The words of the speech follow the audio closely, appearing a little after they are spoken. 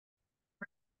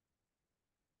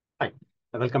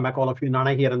Welcome back, all of you.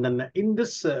 Nana here. And then in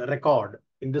this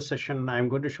in this session, I'm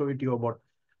going to show it to you about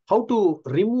how to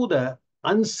remove the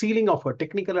unsealing of a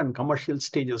technical and commercial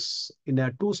stages in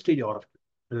a two-stage RFQ.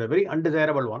 It's a very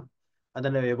undesirable one. And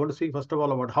then we're going to speak first of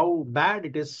all about how bad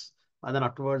it is. And then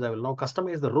afterwards, I will now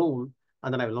customize the rule.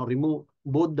 And then I will now remove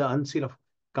both the unseal of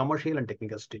commercial and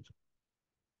technical stage.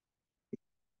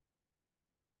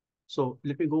 So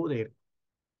let me go there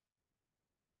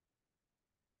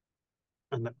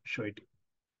and then show it.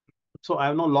 So I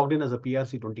have now logged in as a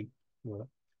PRC20.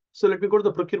 So let me go to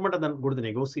the procurement and then go to the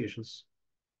negotiations.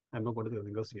 I'm not going to do a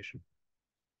negotiation.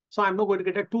 So I'm not going to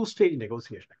get a two-stage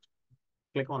negotiation.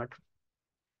 Click on it.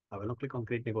 I will now click on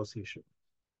create negotiation.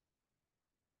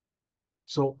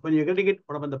 So when you're getting it,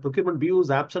 when the procurement view is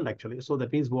absent actually, so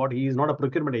that means what? He is not a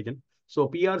procurement agent. So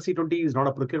PRC20 is not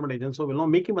a procurement agent. So we'll now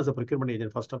make him as a procurement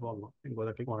agent first of all. Now you go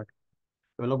there, click on it.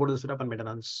 We'll now go to the setup and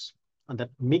maintenance, and then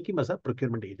make him as a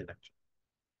procurement agent actually.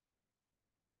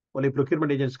 Only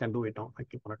procurement agents can do it now. I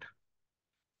click on it.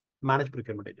 Manage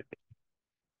procurement agent.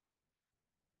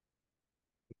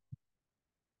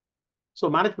 So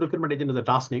manage procurement agent is the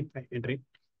task name. Entry.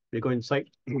 We go inside.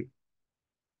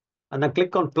 And then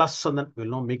click on plus, and then we'll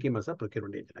now make him as a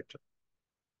procurement agent actually.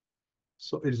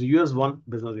 So it's US1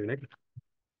 business unit.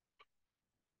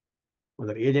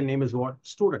 The agent name is what?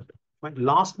 Student. My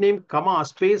last name, comma,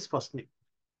 space, first name.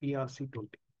 PRC20.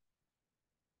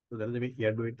 So that is the way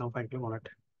you do it now. Fine, click on it.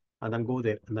 And then go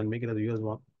there and then make it as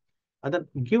US1. And then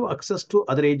give access to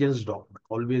other agents document.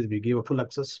 Always we give a full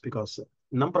access because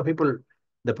number of people,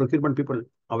 the procurement people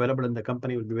available in the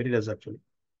company will be very less actually.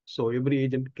 So every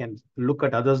agent can look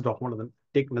at others' document and then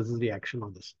take necessary action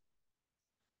on this.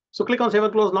 So click on save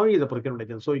and close. Now he is a procurement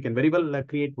agent. So you can very well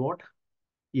create what?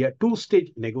 Yeah,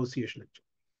 two-stage negotiation. Actually.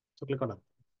 So click on that.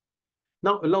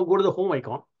 Now go to the home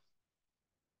icon.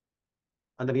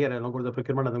 And then here I'll now go to the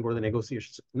procurement and then go to the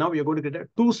negotiations. Now we are going to get a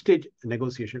two-stage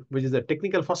negotiation, which is the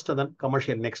technical first and then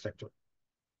commercial next actually.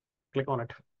 Click on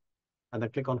it. And then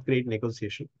click on create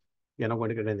negotiation. You're now going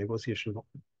to get a negotiation now.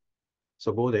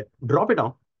 So go there, drop it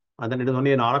down. And then it is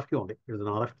only an RFQ only. It is an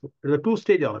RFQ. It is a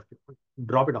two-stage RFQ.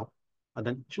 Drop it down. And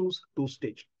then choose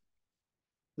two-stage.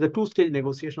 The two-stage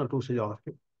negotiation or two-stage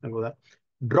RFQ. And go there.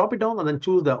 Drop it down and then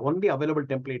choose the only available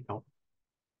template now.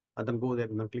 And then go there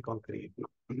and then click on create.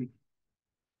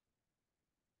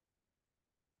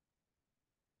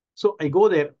 So I go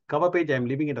there, cover page, I'm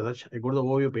leaving it as such. I go to the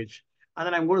overview page. And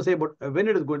then I'm going to say, but when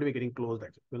it is going to be getting closed,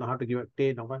 actually. We'll have to give a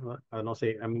date. I'll now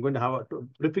say, I'm going to have a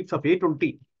prefix of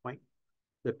A20. Fine.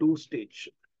 The two-stage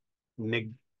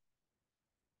neg.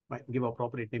 Fine. Give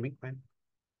appropriate naming. Fine.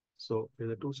 So there's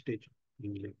a two-stage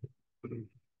neg.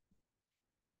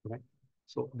 Right.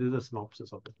 So this is a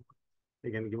synopsis of it.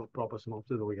 You can give a proper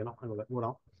synopsis over here. Now I'm going to go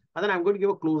down. And then I'm going to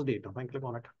give a close date. Now, fine. Click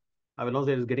on it. I will now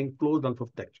say it is getting closed on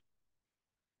 5th actually.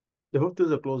 The 5th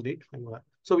is a close date.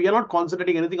 So we are not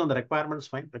concentrating anything on the requirements.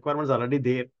 Fine. Requirements are already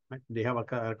there. Right? They have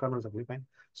requirements are fine.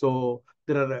 So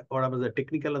there are whatever the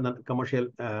technical and the commercial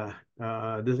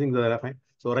these things are fine.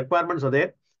 So requirements are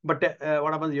there. But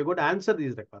what happens? You're going to answer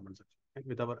these requirements right?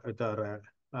 with our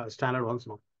standard ones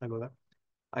now. I go there.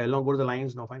 I will now go to the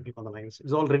lines now. Fine. Click on the lines.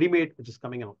 It's all ready made, which is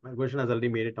coming out. My version has already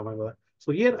made it. Now I go there.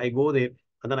 So here I go there,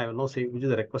 and then I will now say which is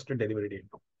the requested delivery date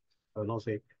now. I will now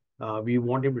say we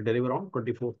want him to deliver on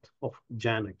 24th of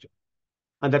Jan actually.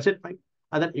 And that's it, fine.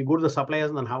 And then you go to the suppliers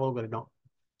and then have a look at it now.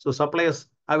 So suppliers,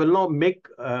 I will now make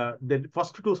the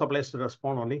first two suppliers to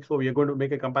respond only. So we are going to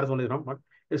make a comparison only now.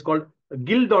 It's called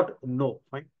gil.no,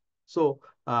 fine. So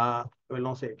I will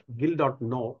now say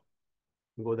gil.no.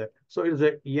 Go there. So it's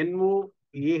a NOAH.GALR,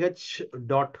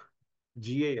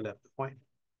 fine.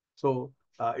 So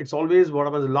it's always what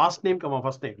happens last name, comma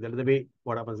first name. That is the way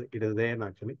what happens. It is there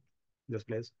actually. This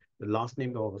place, the last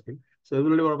name, comma first name. So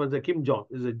usually what happens? The Kim John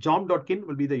is a John.kin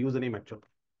will be the username actually.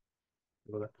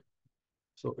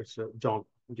 So it's John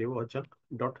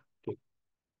J-O-H-N.K.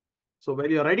 So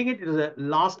when you're writing it, it is a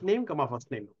last name, comma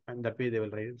first name, and that way they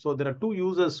will write it. So there are two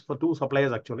users for two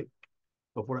suppliers actually.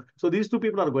 So these two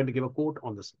people are going to give a quote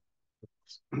on this.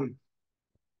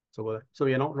 So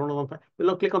you know, we'll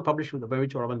now click on publish with the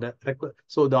which one the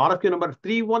so the RFQ number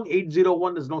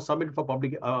 31801 is now submitted for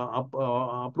public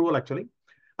approval actually,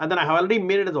 and then I have already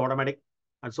made it as automatic,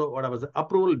 and so what was the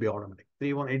approval will be automatic.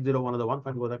 31801 is the one.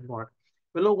 Fine, go there.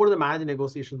 We'll now go to the manage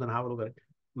negotiations and have a look at it.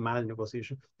 Manage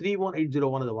negotiation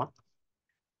 31801 is the one.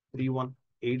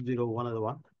 31801 is the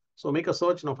one. So make a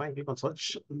search now. Fine, click on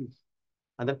search,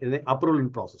 and then in the approval in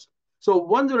process. So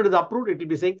once it is approved, it will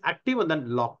be saying active and then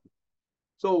locked.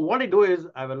 So what I do is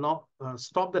I will now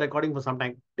stop the recording for some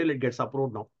time till it gets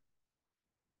approved now.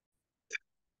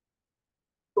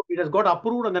 So it has got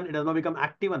approved and then it has now become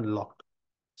active and locked.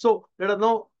 So let us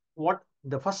know what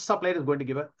the first supplier is going to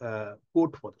give a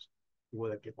quote for this. Go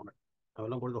there, click on it. I will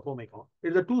now go to the home icon.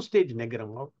 It's a two-stage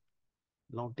diagram.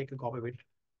 Now take a copy of it.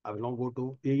 I will now go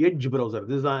to the Edge browser.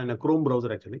 This is in a Chrome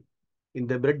browser actually. In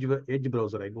the Edge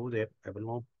browser, I go there. I will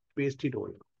now paste it over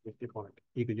here. Click on it.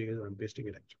 I'm pasting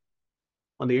it actually.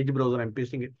 On the Edge browser, I'm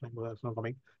pasting it. It's not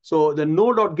coming. So the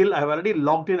no.gil, I have already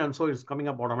logged in, and so it's coming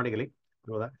up automatically.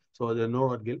 So the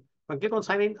no.gil. I click on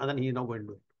sign in, and then he's now going to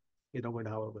do it. He's now going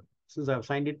to have a, since I have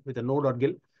signed it with a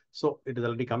no.gil, so it is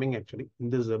already coming actually in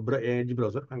this Edge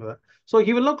browser. So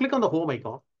he will now click on the home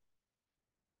icon.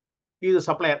 He is a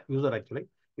supplier user actually.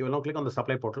 You will now click on the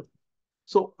supply portal.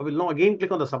 So I will now again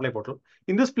click on the supply portal.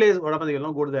 In this place, what happens? You will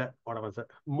now go to the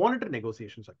monitor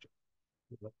negotiations actually.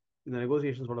 In the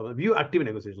negotiations, whatever view active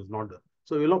negotiations, not the.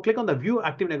 So you will now click on the view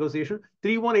active negotiation.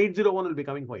 31801 will be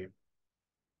coming for him.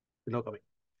 You know coming.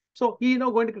 So he is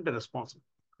now going to get a response.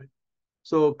 Right?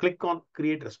 So click on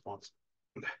create response.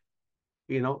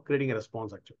 He is now creating a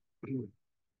response actually.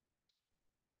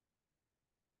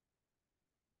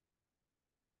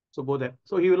 So go there.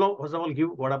 So he will now, first of all, give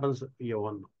what happens year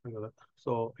one.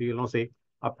 So he will now say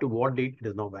up to what date it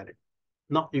is now valid.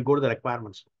 Now you go to the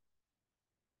requirements.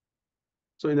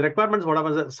 So in the requirements, what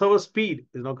happens? The server speed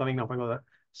is now coming now.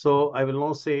 So I will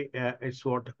now say it's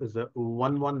what is the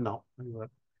 1 now.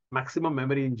 Maximum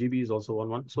memory in GB is also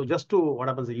 1 So just to what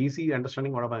happens, easy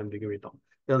understanding what I'm giving it now.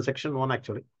 Then section 1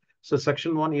 actually. So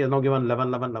section 1 he has now given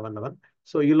 11.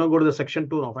 So you'll now go to the section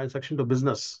 2 now. Find section 2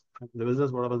 business. The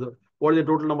business, what happens? What is the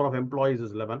total number of employees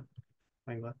is 11.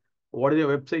 What is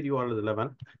your website URL is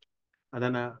 11. And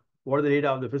then what is the date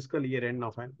of the fiscal year end now?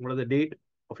 Fine. What is the date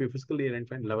of your fiscal year end?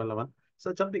 Fine. 11.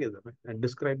 So something is that. Right? And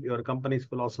describe your company's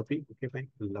philosophy. Okay, fine.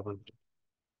 11.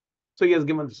 So he has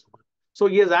given this. So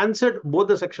he has answered both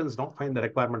the sections now. Find the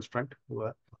requirements front.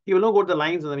 He will now go to the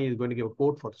lines and then he is going to give a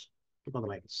code for this. Click on the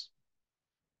lines.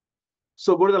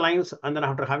 So go to the lines and then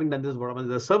after having done this, what happens?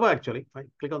 The server actually,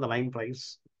 fine. Click on the line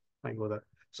price. Fine, go there.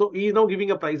 So he is now giving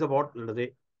a price of what? Let us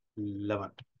say 11.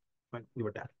 Fine, give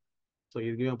a tag. So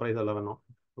he's giving a price of 11 now.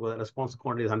 So the response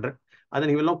quantity is 100. And then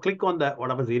he will now click on the what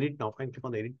happens edit now. Fine, click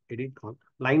on the edit on.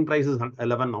 Line price is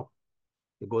 11 now.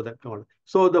 You go that one.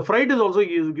 So the freight is also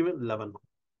he is given 11 now.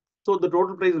 So the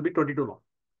total price will be 22 now.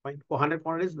 Fine. For 100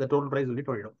 quantities, the total price will be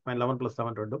 22. Fine, 11 plus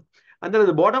 7, 22. And then at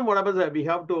the bottom, what happens? We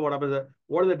have to what happens?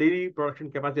 What is the daily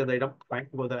production capacity of the item? Fine.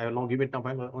 Go there. I will now give it now.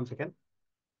 Fine. 1 second.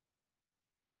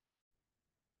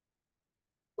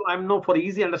 So I'm now for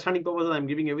easy understanding purposes, I'm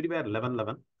giving everywhere 11.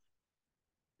 And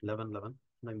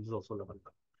this is also 11.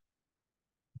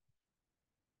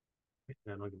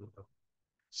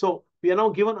 So we are now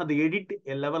given at the edit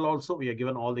level also, we are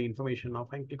given all the information now.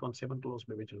 Fine, click on 7 close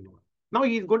by which now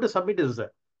he is going to submit his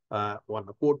one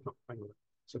quote now. Fine.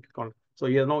 So click on. So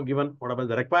he has now given whatever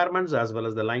the requirements as well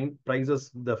as the line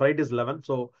prices. The freight is 11.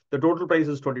 So the total price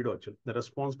is 22 actually. The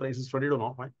response price is 22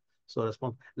 now. Fine. So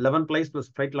response 11 price plus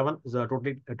freight 11 is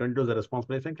totally 22 is the response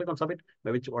price. And click on submit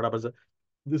by which what happens.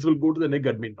 This will go to the neg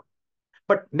admin now.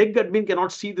 But neg admin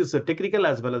cannot see this technical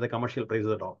as well as the commercial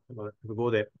prices at all. If you go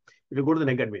there, if you go to the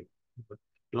neg admin,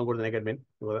 you'll go to the neg admin.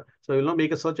 So you'll not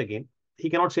make a search again. He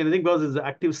cannot see anything because it's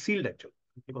active sealed actually.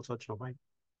 People search now, fine.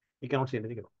 He cannot see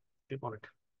anything at all. Click on it.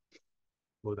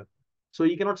 Go there. So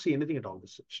he cannot see anything at all.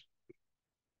 This search.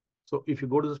 So if you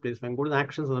go to this place, go to the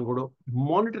actions and then go to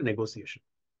monitor negotiation.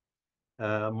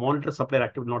 Monitor supplier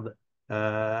activity, not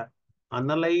the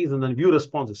analyze and then view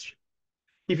response history.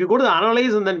 If you go to the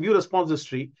analyze and then view response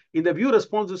history, in the view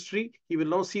response history, he will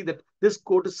now see that this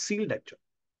code is sealed actually.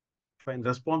 Fine,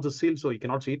 response is sealed, so you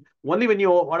cannot see it. Only when you,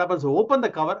 what happens, open the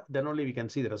cover, then only we can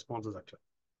see the responses actually.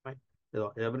 Fine.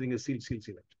 So everything is sealed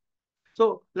actually.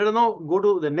 So let us now go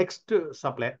to the next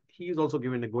supplier. He is also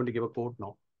going to give a code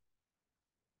now.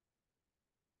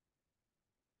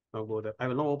 Now go there. I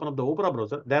will now open up the Opera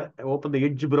browser. There, I open the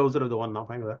Edge browser of the one now.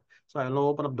 Fine. So I will now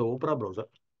open up the Opera browser.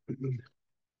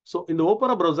 So in the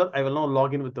Opera browser, I will now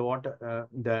log in with the what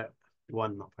the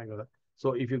one now. Fine.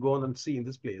 So if you go and see in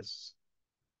this place,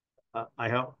 I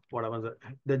have what happens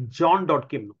the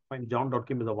John.kim. Fine,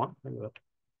 John.kim is the one.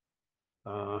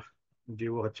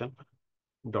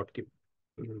 GOHN.kim.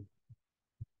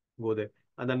 Go there.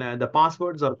 And then the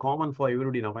passwords are common for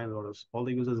everybody now. Fine, all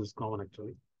the users is common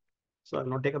actually. So I'll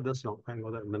not take up this now. Fine,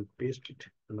 go there and then paste it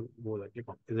and then go there. Click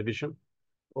on exhibition.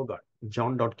 Oh God,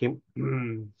 John.kim.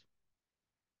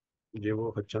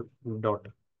 GOHN.kam.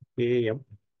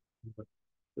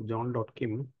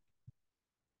 John.kim.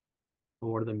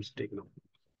 What is the mistake now?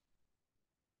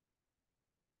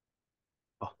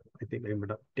 Oh, I think I might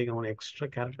have taken one extra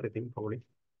character, I think, probably.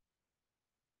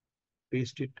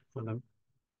 Paste it and then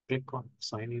click on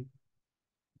sign in.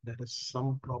 There is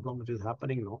some problem which is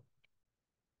happening now.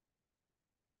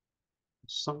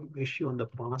 Some issue on the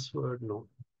password now.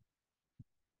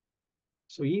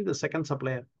 So he is the second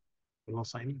supplier,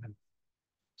 signing in.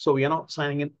 So we are now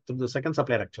signing in to the second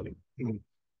supplier actually.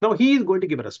 Now he is going to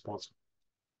give a response.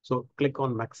 So click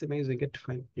on maximizing it.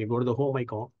 Fine. You go to the home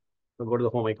icon. You go to the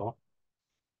home icon.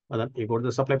 And then you go to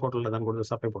the supply portal and then go to the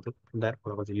supply portal. From there,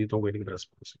 you don't get a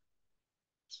response.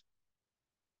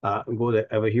 Go there.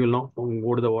 He will now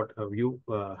go to the what view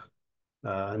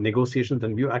negotiations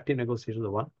and view active negotiations. The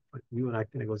one view and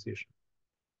active negotiation.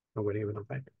 No very even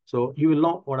fact. So you will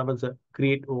know what happens.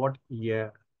 Create what? Yeah.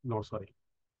 No, sorry.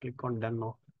 Click on done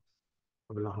now.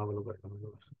 I will now have a look at it.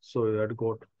 So you have to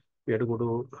go. You have to go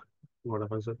to what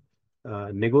happens.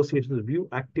 Negotiations view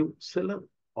active seller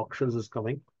auctions is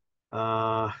coming.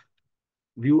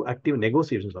 View active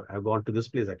negotiations. I've gone to this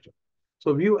place actually.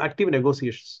 So view active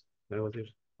negotiations.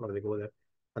 Negotiations. What do they go there?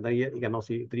 And then here you can now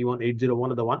see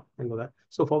 31801 is the one and go there.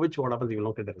 So for which what happens, you will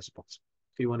not get a response.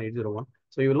 31801.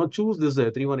 So you will not choose this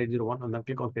 31801 and then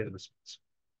click on create a response.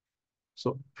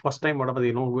 So first time what happens,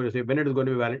 you know, going to say when it is going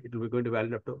to be valid, it will be going to be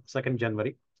valid up to 2nd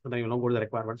January. So then you will now go to the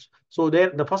requirements. So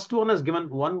there the first one is given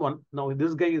 1 Now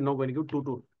this guy is now going to give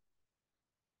 2.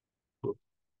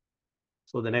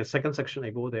 So the next second section I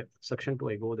go there, section 2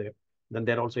 I go there. Then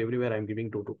there also everywhere I'm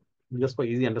giving 2 just for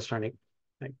easy understanding.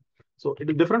 Right? So it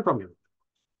is different from you.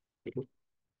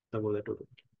 I'll go there 2.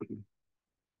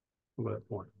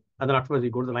 And then afterwards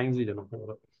you go to the lines region.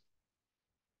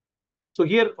 So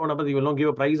here what happens, you will now give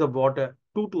a price of what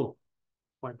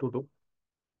 2.22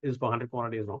 is for 100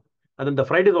 quantities now. And then the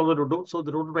freight is also 22. So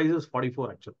the total price is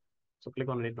 44 actually. So click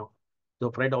on it now.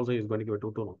 The freight also is going to give a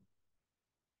 22 now.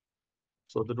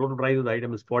 So the total price of the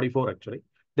item is 44 actually.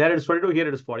 There it is 22, here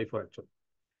it is 44 actually.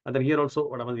 And then here also,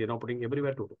 what happens, you're now putting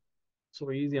everywhere 22.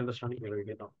 So easy understanding where we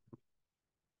get now.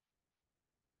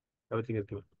 Everything is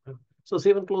given. So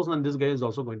save and close, and this guy is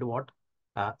also going to what?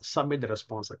 Submit the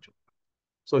response actually.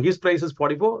 So his price is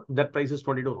 44, that price is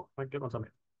 22 now. I click on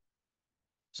submit.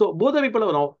 So both the people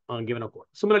are now given a quote.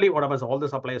 Similarly, what happens, all the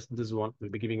suppliers, this one will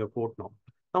be giving a quote now.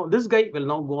 Now this guy will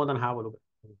now go on and have a look.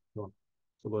 So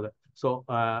go there. So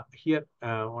here,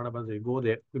 what happens, we go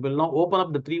there. We will now open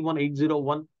up the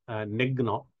 31801 neg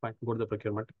now. Fine, go to the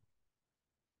procurement.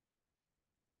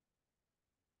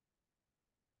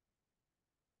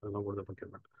 I'll now go to the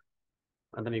procurement.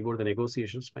 And then you go to the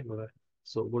negotiations. Fine, go there.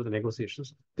 So go to the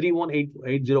negotiations.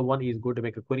 31801 is going to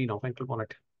make a query now. Fine, click on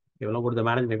it. You will now go to the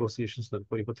manage negotiations. Then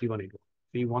query for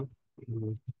 3181.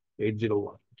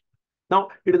 31801. Now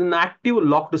it is an active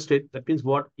locked state. That means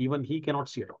what? Even he cannot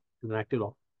see it all. It's an active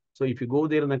lock. So if you go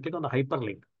there and then click on the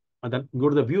hyperlink and then go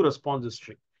to the view response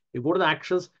history, you go to the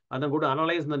actions and then go to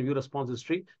analyze and then view response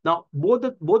history. Now both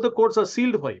the codes are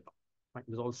sealed for you. Right?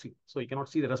 It's all sealed. So you cannot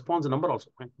see the response number also.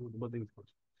 Right? Both things.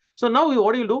 So now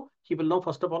what he will do? He will now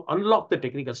first of all unlock the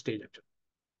technical stage actually.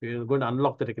 We are going to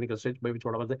unlock the technical stage by which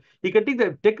what happens. He can take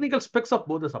the technical specs of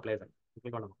both the suppliers.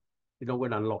 Click on it. He's now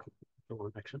going to unlock it.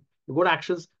 Action. You go to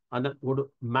actions and then go to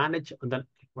manage and then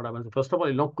what happens? First of all,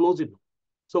 you now close it.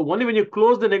 So only when you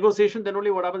close the negotiation, then only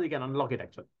what happens, you can unlock it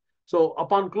actually. So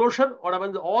upon closure, what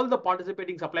happens, all the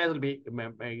participating suppliers will be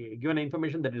given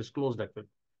information that it is closed actually.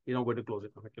 You're not going to close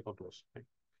it. Click on close.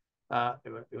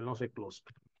 You will now say closed.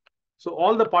 So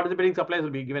all the participating suppliers will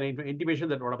be given intimation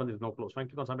that what happens is no closed. Fine,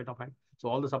 click on submit now. Fine. So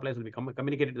all the suppliers will be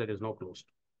communicated that is no closed.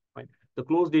 Fine. The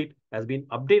close date has been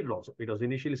updated also. It was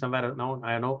initially somewhere now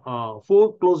I know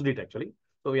 4 close date actually.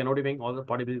 So we are notifying all the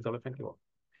participating suppliers.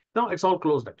 Now it's all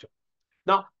closed actually.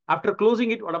 Now after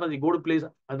closing it, what happens? You go to place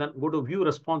and then go to view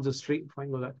response history.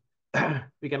 Fine, go that.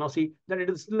 We can now see that it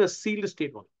is still a sealed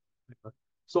state one.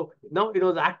 So now it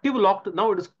was active locked.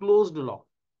 Now it is closed locked.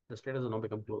 The status has now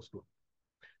become closed locked.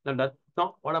 Now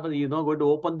what happens? He's now going to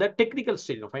open the technical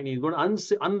stage. Fine, he's going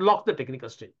to unlock the technical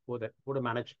stage. Go there, go to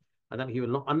manage, and then he will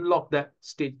now unlock the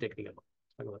stage technical.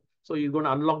 So he's going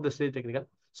to unlock the stage technical.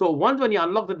 So once when you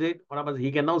unlock the date, what happens?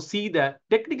 He can now see the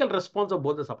technical response of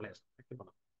both the suppliers.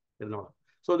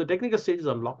 So the technical stage is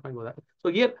unlocked. Go there. So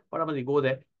here, what happens? You go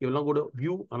there. You will now go to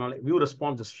view, analyze, view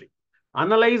response history.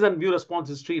 Analyze and view response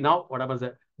history. Now what happens?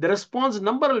 The response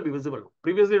number will be visible.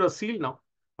 Previously it was sealed. Now,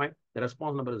 fine. The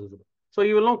response number is visible. So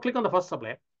you will now click on the first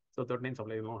supplier. So 39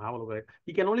 supplier, you will now have a look at it.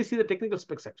 You can only see the technical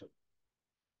specs actually.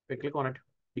 If you click on it,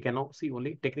 you can now see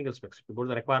only technical specs. You go to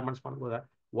the requirements one, go there.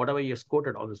 Whatever he has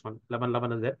quoted, all this one,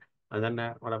 11 is there. And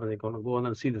then whatever they go on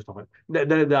and see this one.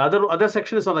 The other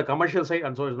section is on the commercial side,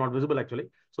 and so it's not visible actually.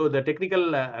 So the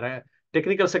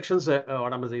technical sections,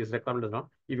 what is requirement is not.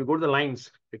 If you go to the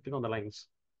lines, you click on the lines.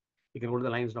 You can go to the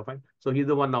lines now, fine. So he's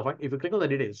the one now, fine. If you click on the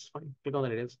details, fine. Click on the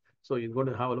details. So you're going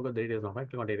to have a look at the details now, fine.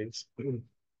 Click on details.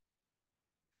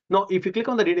 Now, if you click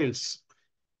on the details,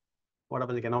 what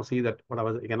happens? You cannot see that. What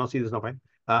happens? You cannot see this now. Fine.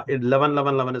 11,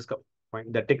 11, 11 is fine.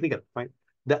 The technical, fine.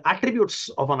 The attributes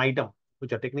of an item,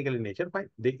 which are technical in nature, fine.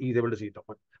 He is able to see it.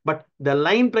 Fine. But the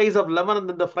line price of 11 and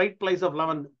then the freight price of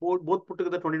 11, both put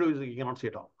together 22, you cannot see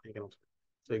it all. You cannot see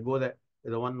it. So you go there.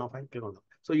 The one now, fine. Click on that.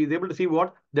 So he is able to see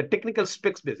what the technical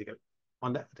specs basically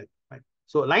on that thing. Fine.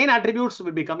 So line attributes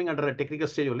will be coming under a technical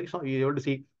stage only. So he is able to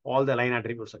see all the line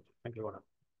attributes. Thank you.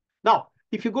 Now,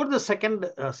 if you go to the second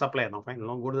supplier now, fine,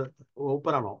 now go to the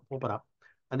Opera,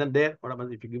 and then there, what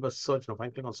happens if you give a search now,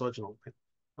 fine, click on search now, fine.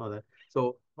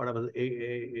 So what happens?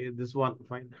 This one,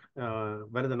 fine.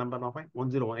 Where is the number now? Fine,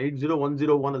 101,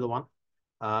 80101 is the one.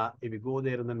 If you go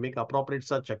there and then make appropriate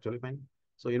search, actually, fine.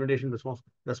 So invitation response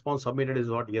submitted is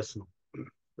what? Yes, no.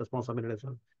 Response submitted is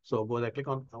one. So go there, click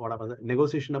on what happens.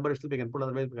 Negotiation number still we can put,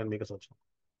 otherwise we can make a search.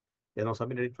 You know,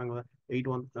 submitted it from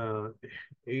 81 what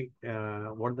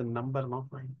the number now?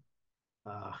 Fine.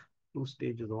 Two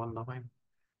stages, one now, fine.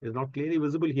 It's not clearly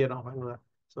visible here now. Fine.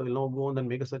 So we'll now go on and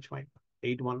make a search. Fine.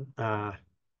 81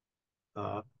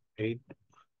 8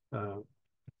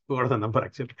 what are the number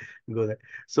actually? Go there.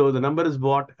 So the number is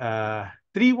what?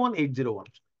 31801.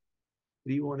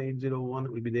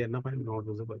 31801 will be there now. Fine. Not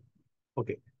visible.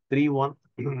 Okay.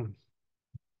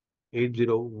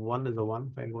 31801 is the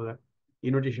one. Fine. Go there.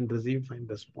 Invitation received, find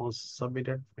response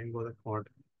submitted, find go the code.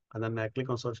 And then I click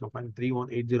on search now, find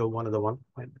 31801 is the one.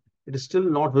 Find it is still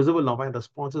not visible now. Find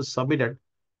responses submitted,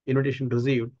 invitation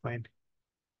received, find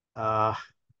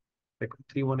like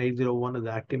 31801 is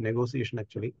the active negotiation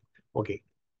actually. Okay.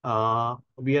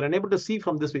 We are unable to see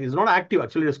from this way. It's not active,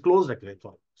 actually, it's closed actually.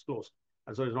 Sorry, it's closed.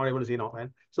 And so it's not able to see now.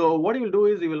 Fine. So what you will do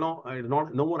is you will know it's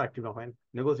no more active now. Fine.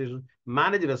 Negotiation,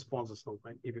 manage responses now.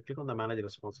 Fine. If you click on the manage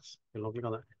responses, you'll now click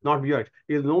on that. Not view it.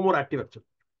 It is no more active actually.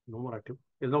 No more active.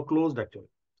 It's now closed actually.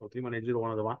 So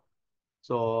 31801 is the one.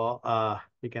 So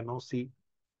we can now see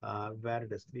where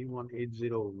it is.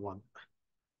 31801.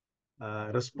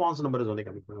 Response number is only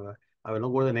coming from. I will now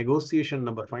go to the negotiation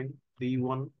number. Find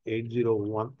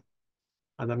 31801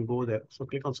 and then go there. So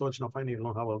click on search now. Find you will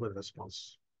now have a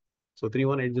response. So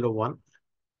 31801.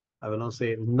 I will now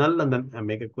say null and then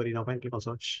make a query now. Fine, click on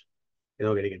search. You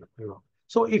know, getting it.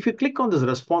 So if you click on this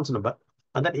response number,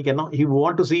 and then he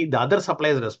want to see the other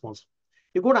supplier's response.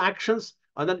 You go to actions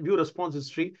and then view response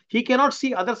history. He cannot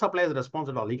see other supplier's response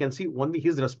at all. He can see only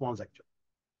his response actually.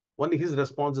 Only his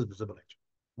response is visible actually.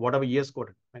 Whatever he has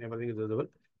coded, and everything is visible.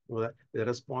 The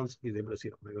response is able to see.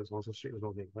 The response history is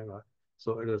nothing.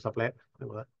 So it is supplier.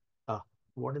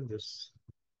 What is this?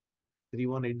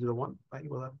 31801.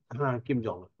 Kim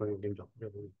Jong.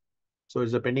 So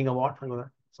it's a pending award.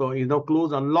 So it's now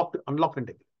closed, unlocked and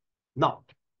taken. Now,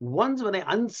 once when I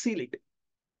unseal it,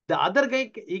 the other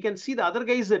guy, he can see the other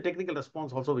guy's technical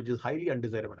response also, which is highly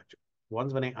undesirable actually.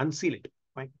 Once when I unseal it,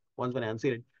 fine. Once when I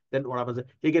unseal it, then what happens?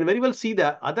 He can very well see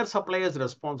the other supplier's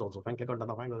response also. Fine, click on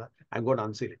that. I'm going to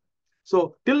unseal it.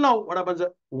 So till now, what happens?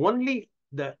 Only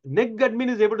the neg admin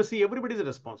is able to see everybody's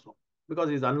response now because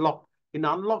he's unlocked. In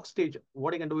the unlock stage,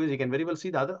 what he can do is he can very well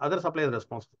see the other supplier's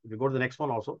response. If you go to the next one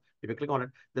also, if you click on it,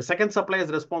 the second supplier's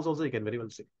response also you can very well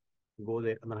see. Go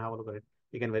there and then have a look at it.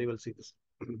 You can very well see this.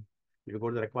 If you go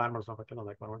to the requirements, now click on the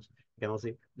requirements, you can also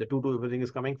see the 2 everything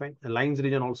is coming fine. The lines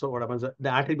region also, what happens? The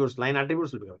attributes, line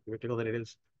attributes will be coming. If you click on the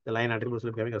details, the line attributes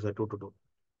will be coming as a 2.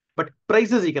 But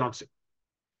prices he cannot see.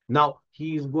 Now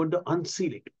he is going to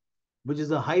unseal it, which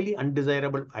is a highly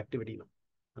undesirable activity now.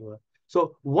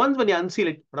 So once when you unseal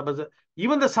it, what happens?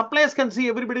 Even the suppliers can see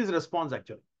everybody's response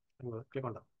actually. Click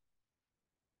on that.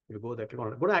 You go there, click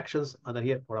on it, go to actions, and then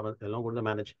here, what happens? Now go to the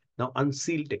manage. Now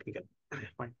unseal technical.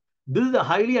 Fine. This is a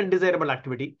highly undesirable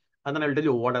activity, and then I'll tell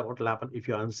you what will happen if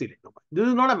you unseal it. This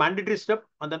is not a mandatory step,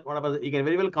 and then what happens? You can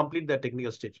very well complete the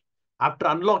technical stage. After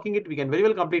unlocking it, we can very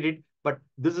well complete it, but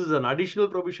this is an additional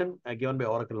provision given by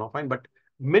Oracle now. Fine, but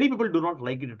many people do not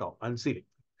like it at all. Unseal it.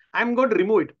 I'm going to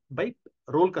remove it by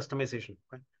role customization.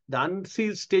 Fine. The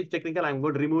unseal stage technical, I'm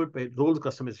going to remove it by roles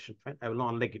customization. Fine. I will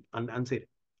not unlike it and unseal it.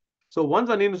 So once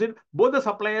I name it, both the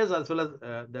suppliers as well as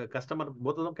the customer,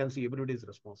 both of them can see everybody's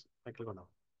response. I click on now.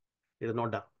 It is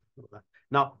not done.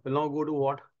 Now we'll now go to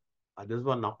what? This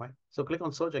one now. Fine. So click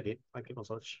on search again. I click on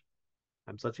search.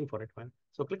 I'm searching for it. Fine.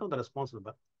 So click on the response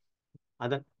number.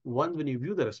 And then once when you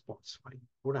view the response, fine,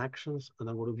 go to actions and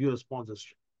then go to view response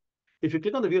history. If you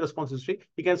click on the view response history,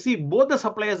 you can see both the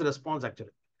suppliers' response actually.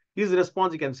 His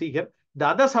response you can see here. The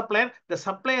other supplier, the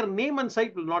supplier name and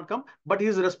site will not come, but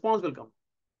his response will come.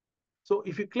 So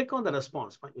if you click on the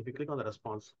response, fine, if you click on the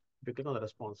response,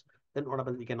 then what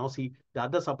happens? You can now see the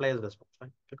other supplier's response.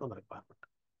 Fine. Click on the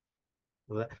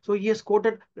requirement. So he has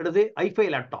quoted, let us say,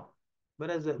 i5 laptop.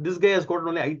 whereas this guy has quoted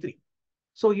only I3.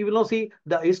 So he will now see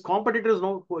his competitors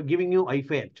now giving you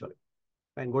I5 actually.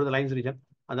 Fine, go to the lines region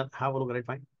and then have a look at it.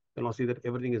 Fine. You now see that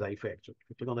everything is I5 actually. If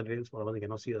you click on the details, whatever, you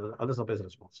cannot see the other suppliers'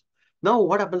 response. Now,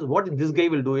 what happens? What this guy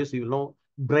will do is he will now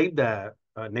bribe the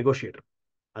negotiator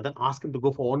and then ask him to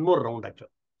go for one more round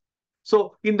actually.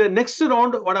 So in the next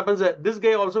round, what happens? This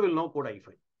guy also will now code I5.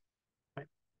 Right?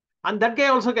 And that guy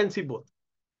also can see both.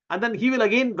 And then he will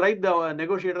again bribe the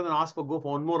negotiator and ask for go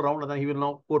for one more round, and then he will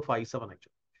now quote for I7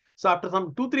 actually. So after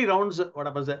some 2-3 rounds, what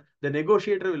happens? The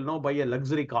negotiator will now buy a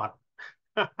luxury car.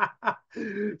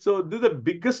 So this is the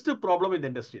biggest problem in the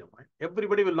industry. Right?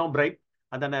 Everybody will now bribe,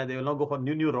 and then they will now go for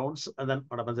new rounds, and then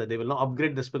what happens? They will now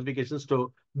upgrade the specifications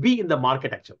to be in the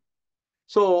market actually.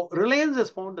 So Reliance has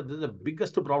found that this is the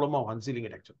biggest problem of unsealing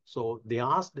it actually. So they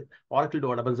asked Oracle to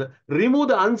what happens? Remove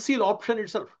the unseal option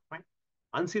itself. Right?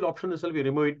 Unseal option itself, you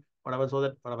remove it. What happens? So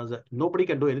that what happens? Nobody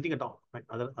can do anything at all. Right?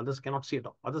 Others cannot see at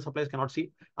all. Other suppliers cannot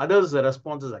see. Others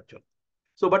responses actually.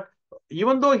 So, but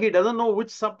even though he doesn't know which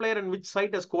supplier and which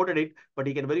site has coded it, but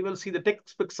he can very well see the tech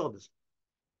specs of this.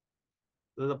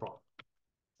 This is the problem.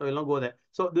 So we'll not go there.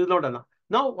 So this is not done.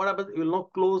 Now what happens? You will now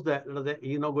close the.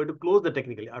 He's now going to close the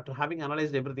technically. After having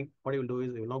analyzed everything, what you will do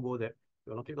is you will now go there.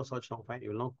 You will now click on search now. Fine.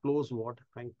 You will now close what?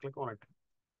 Fine. Click on it.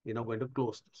 You're now going to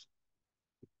close this.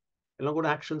 You'll now go to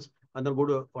actions and then go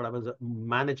to what happens?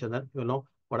 Manage and then you will know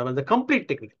what happens? The complete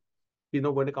technical. He's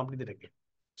now going to complete the technical.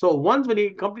 So once when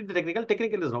he complete the technical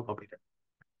is now completed.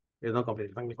 It is now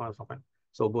completed. Fine. Click on it. Fine.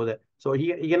 So go there. So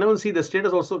he can now see the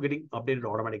status also getting updated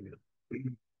automatically.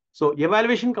 So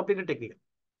evaluation completed technical.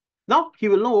 Now he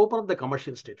will now open up the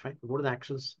commercial stage. Fine. Go to the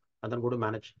actions and then go to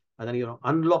manage and then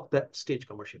unlock the stage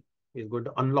commercial. He's going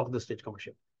to unlock the stage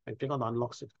commercial and click on the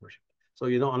unlock stage commercial. So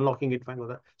unlocking it. Fine with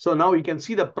that. So now you can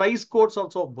see the price codes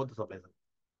also of both the suppliers.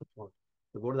 So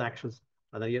go to the actions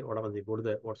and then here what happens? You go to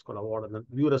the what's called award and then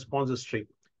view responses tree.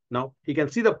 Now you can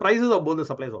see the prices of both the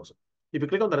suppliers also. If you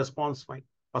click on the response, fine.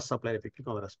 First supplier, if you click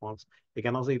on the response, you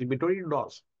can also it will be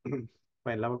 $22.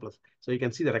 Fine, 11 plus. So you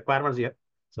can see the requirements here.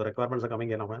 So requirements are coming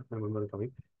here now,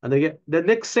 coming. And then here, the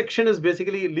next section is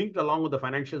basically linked along with the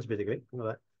financials, basically.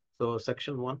 So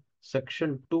section 1,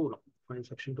 section 2. Fine,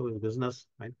 section 2 is business.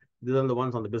 Fine. These are the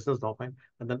ones on the business now, fine.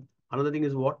 And then another thing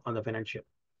is what? On the financial.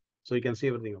 So you can see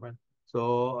everything, fine.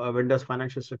 So vendors,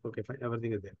 financial stuff, okay, fine.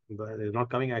 Everything is there. It's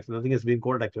not coming, actually. Nothing is being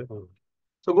coded, actually.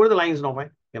 So go to the lines now, fine.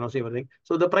 You can now see everything.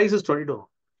 So the price is 22 now.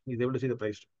 He's able to see the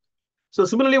price too. So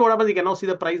similarly, what happens? You can now see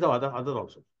the price of other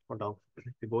also. Go down. If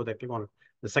you go there, click on it.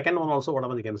 The second one also, what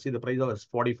happens? You can see the price of is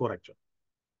 44 actually.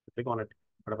 Click on it.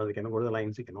 What happens? You can go to the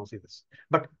lines. You can now see this.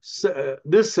 But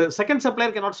this second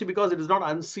supplier cannot see because it is not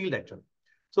unsealed actually.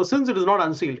 So since it is not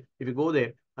unsealed, if you go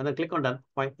there and then click on done,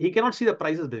 fine. He cannot see the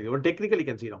prices basically. But technically, you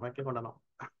can see now. Fine. Click on done now.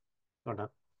 Not done.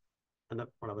 And then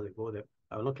what happens? You go there.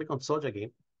 I will now click on search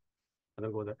again. And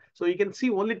then go there. So you can see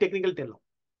only technical till now.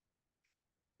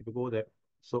 If you go there.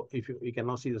 So if you can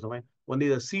now see this, fine. Only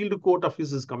the sealed quote of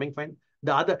his is coming, fine.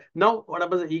 The other, now what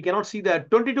happens? You cannot see the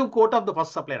 22 quote of the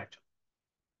first supplier actually.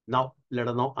 Now let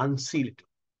us now unseal it.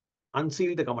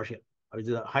 Unseal the commercial, which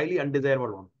is a highly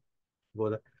undesirable one.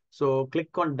 Go there. So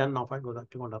click on done now, fine. Go there.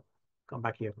 Click on done. Come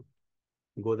back here.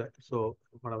 Go there. So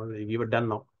what happens? You give it done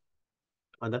now.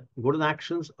 And then go to the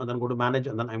actions and then go to manage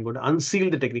and then I'm going to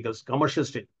unseal the technicals, commercial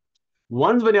state.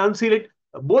 Once when you unseal it,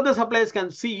 both the suppliers can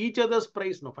see each other's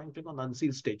price. No, fine. Click on the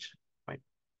unsealed stage. Fine.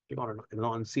 Click on it. It's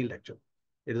now unsealed actually.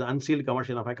 It is unsealed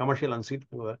commercial. Fine. Commercial unsealed.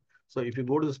 So if you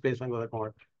go to this place, fine, go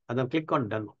there, and then click on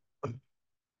done.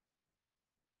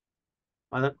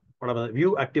 And then whatever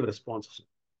view active responses.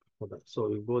 So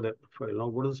you go there. Now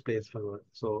go to this place.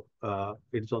 So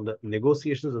it's on the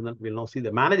negotiations, and then we'll now see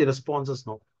the manage responses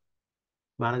now.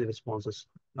 Manage responses.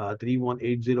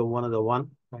 31801 is the one.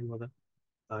 Fine, go there.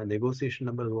 Negotiation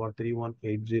number is what?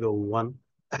 31801.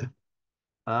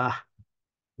 I'm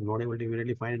not able to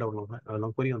immediately find it out now. I will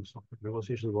now query on this.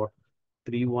 Negotiation is what?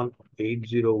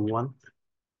 31801.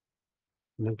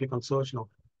 And then click on search now.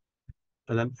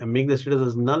 And then make the status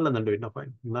as null and then do it now.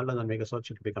 Fine. Null and then make a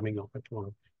search. It will be coming now. If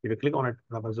you click on it,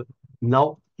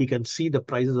 now he can see the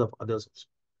prices of others.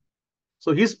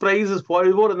 So his price is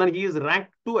 44 and then he is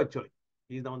ranked 2 actually.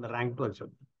 He's now on the rank 2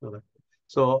 actually.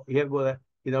 So here go there.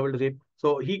 He's able to see it.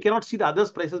 So he cannot see the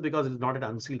others' prices because it is not at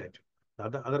unsealed actually.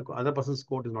 The other person's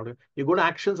quote is not. You go to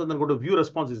actions and then go to view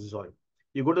response history. Sorry.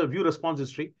 You go to the view response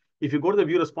history. If you go to the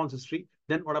view response history,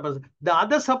 then what happens? The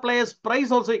other supplier's price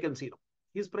also you can see now.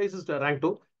 His price is rank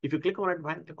 2. If you click on it,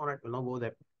 fine, click on it, you'll now go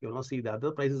there. You'll now see the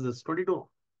other prices is 22.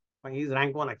 Fine, he's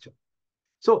rank 1 actually.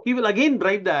 So he will again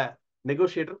drive the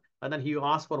negotiator and then he will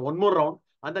ask for one more round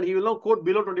and then he will now quote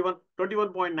below 21,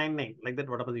 21.99. Like that,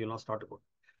 what happens? You will now start to quote.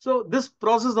 So this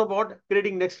process of what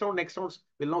creating next rounds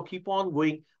will now keep on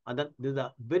going, and then this is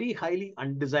a very highly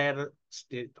undesired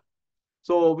state.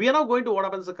 So we are now going to what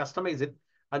happens to customize it.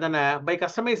 And then by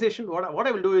customization, what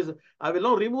I will do is I will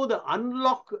now remove the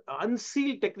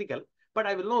unseal technical, but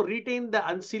I will now retain the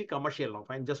unseal commercial now,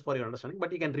 fine, just for your understanding,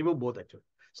 but you can remove both actually.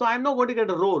 So I'm now going to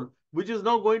get a role, which is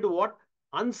now going to what?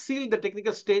 Unseal the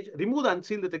technical stage, remove the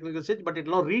unseal the technical stage, but it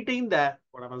will now retain the,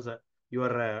 what happens,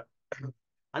 your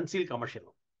unseal commercial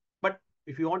now. But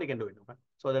if you want, you can do it. Okay?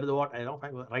 So that is what I now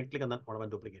right click and then what I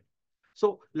duplicate.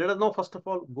 So let us now first of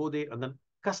all go there and then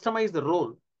customize the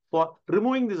role for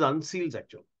removing these unseals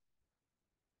actually.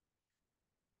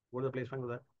 Go to the place, fine with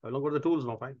that. I will now go to the tools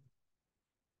now, fine.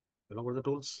 I will now go to the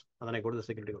tools and then I go to the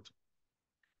security also.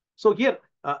 So here,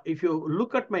 if you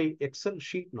look at my Excel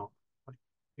sheet now,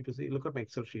 if you see, look at my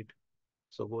Excel sheet.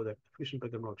 So go there, efficient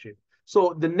procurement sheet.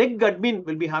 So the neg admin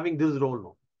will be having this role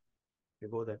now. You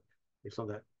go there. It's on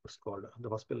that. It's called the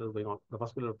first pillar going on. The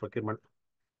first pillar of procurement.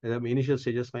 The initial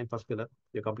stages, fine. First pillar,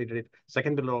 we completed it.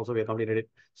 Second pillar also, we completed it.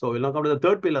 So we'll now come to the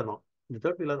third pillar now. The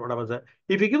third pillar, what was that?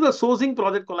 If you give the sourcing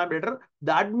project collaborator,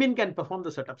 the admin can perform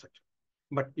the setup section.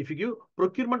 But if you give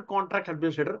procurement contract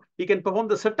administrator, he can perform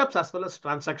the setups as well as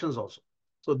transactions also.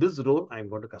 So this role I'm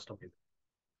going to customize.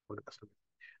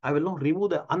 I will now remove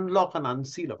the unlock and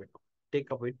unseal of it. Take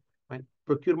away fine.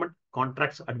 Procurement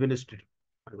contracts administrator.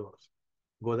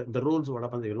 Go there. The rules, what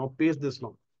happens? You will now paste this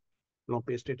now. Now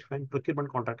paste it. Fine.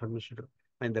 Procurement contract administrator.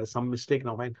 And there is some mistake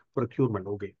now. Fine. Procurement.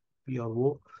 Okay.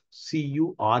 PROCURE.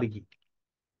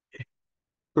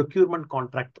 Procurement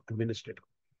contract administrator.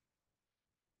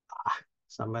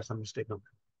 Somewhere some mistake now.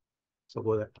 So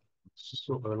go there.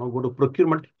 So I will now go to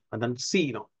procurement and then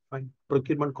C now. Fine.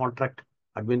 Procurement contract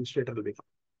administrator will become.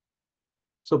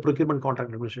 So procurement contract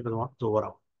administrator is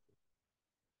overall.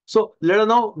 So let us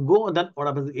now go and then what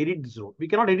happens? Edit this role. We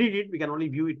cannot edit it. We can only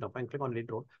view it now. Fine. Click on edit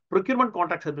role. Procurement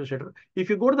contract administrator. If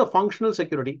you go to the functional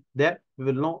security, there we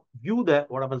will now view the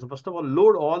what happens. First of all,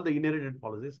 load all the inherited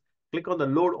policies. Click on the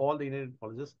load all the inherited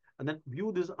policies and then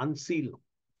view this unseal.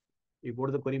 You go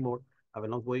to the query mode. I will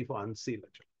now query for unseal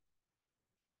actually.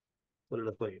 So let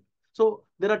us query. So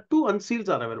there are two unseals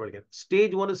are available here.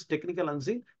 Stage 1 is technical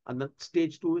unseal and then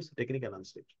stage 2 is technical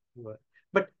unseal.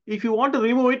 But if you want to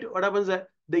remove it, what happens? It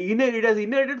has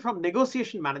inherited from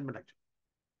negotiation management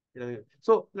actually.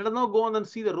 So let us now go on and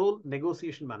see the role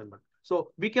negotiation management.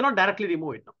 So we cannot directly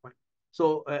remove it now. Right?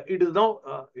 So it is now,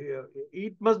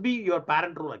 it must be your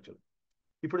parent role actually.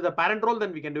 If it is a parent role,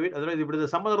 then we can do it. Otherwise, if it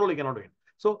is some other role, you cannot do it.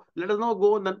 So let us now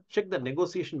go and then check the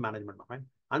negotiation management. Fine.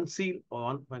 Unseal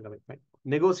on fine.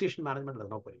 Negotiation management.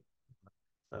 Let's now query.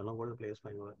 So I'll now go to the place.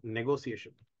 Fine.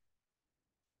 Negotiation.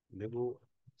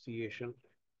 Negotiation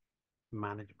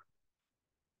management.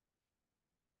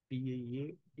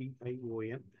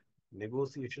 TAATION.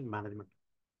 Negotiation management.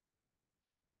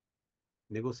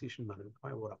 Negotiation management.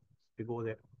 Fine. We go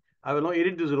there. I will now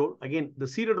edit this role. Again, the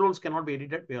seeded roles cannot be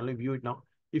edited. We only view it now.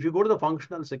 If you go to the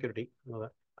functional security,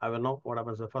 I will now what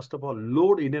happens? First of all,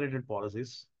 load inherited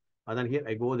policies. And then here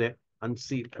I go there,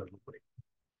 unseal.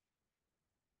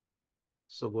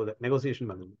 So go there, negotiation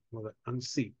management,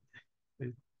 unseal.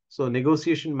 So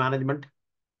negotiation management,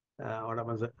 what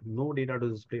happens? No data to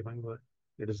display.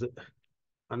 It is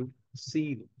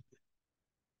unseal.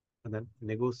 And then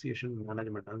negotiation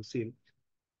management, unseal.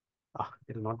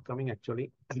 It is not coming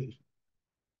actually.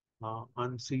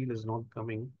 Unseal is not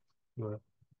coming.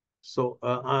 So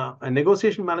a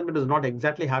negotiation management is not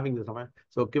exactly having this.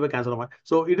 So give a cancel.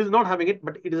 So it is not having it,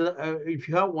 but it is if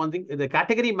you have one thing, the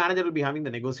category manager will be having the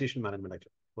negotiation management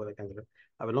actually for the cancel.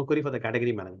 I will now query for the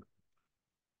category management.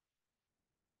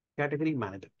 Category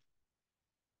manager.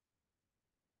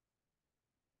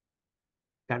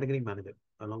 Category manager.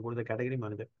 I will now go to the category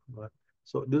manager.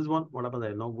 So this one, what happens? I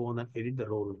will now go on and edit the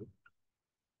role.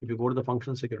 If you go to the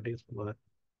function securities,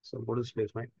 so go to this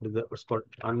place, right? It's called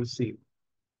unseal.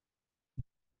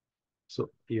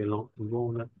 So you will now go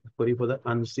on and query for the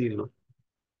unseal.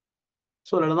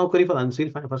 So let us now query for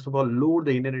unseal. First of all, load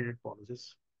the inherited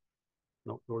policies.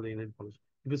 No, load the inherited policies.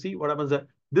 If you see what happens,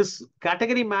 this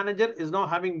category manager is now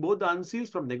having both the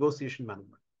unseals from negotiation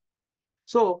management.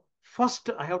 So first,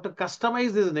 I have to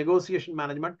customize this negotiation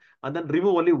management and then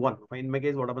remove only one. In my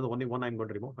case, what happens? Only one I'm going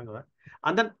to remove.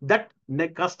 And then that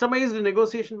customized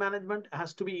negotiation management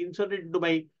has to be inserted into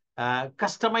my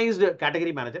customized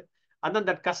category manager. And then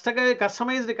that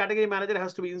customized category manager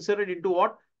has to be inserted into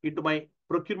what? Into my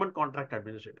procurement contract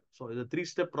administrator. So it's a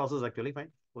 3-step process actually.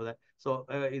 Fine. So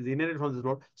it's inherited from this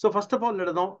role. So first of all, let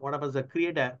us know what happens.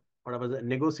 Create a what happens.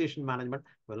 Negotiation management.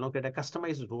 We'll now get a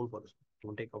customized role for this.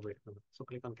 Don't take away. So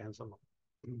click on cancel now.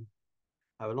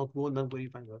 I will not go and then query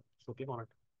find. So click on it.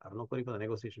 I will now query for the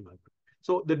negotiation management.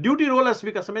 So the duty role has to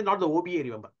be customized, not the OBA,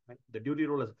 remember. Right? The duty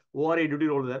role is ORA duty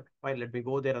role there. Fine, let me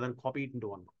go there and then copy it into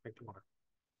one. Right?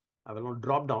 I will not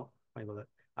drop down. Fine,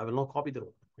 I will not copy the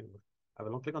role. I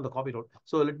will not click on the copy role.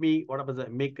 So let me, what happens,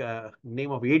 make a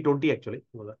name of A20 actually.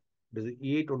 This is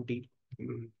A20,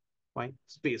 fine,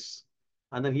 space.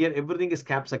 And then here everything is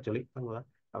caps actually. I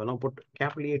will now put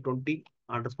capital A20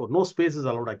 underscore. No space is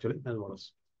allowed actually.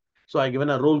 So I given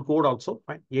a role code also.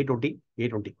 Fine, A20,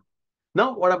 A20.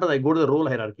 Now what happens? I go to the role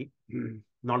hierarchy,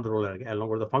 not the role hierarchy. I will now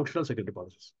go to the functional security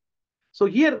policies. So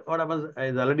here what happens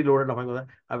is already loaded.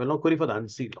 I will now query for the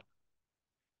unseal.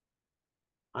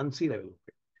 Unseal I will.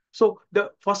 So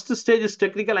the first stage is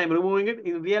technical. I'm removing it.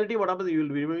 In reality, what happens? You will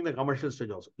be removing the commercial stage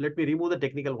also. Let me remove the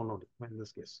technical one only in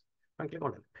this case. I click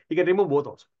on it. You can remove both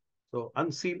also. So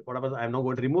unseal, what happens? I'm now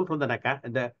going to remove from the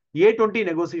A20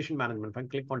 negotiation management. Fine,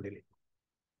 click on delete.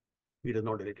 It is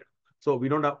not deleted. So we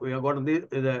don't have, we have got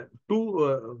the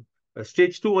two,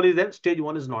 stage 2 one is there, stage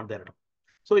 1 is not there.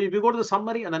 So if you go to the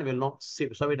summary and then we'll now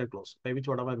save it and close. By which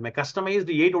whatever my customized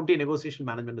A20 negotiation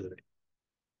management is ready.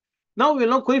 Now we'll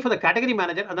now query for the category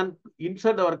manager and then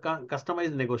insert our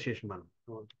customized negotiation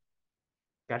management.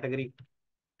 Category,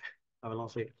 I will now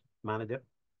say manager.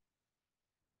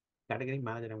 Category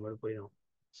manager, I'm going to put it now.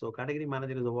 So category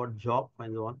manager is about job,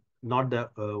 find the one, not the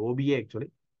OBA actually.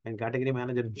 And category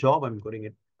manager job, I'm putting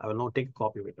it. I will now take a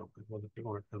copy of it. Click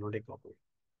on it. I will now take a copy.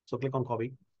 So click on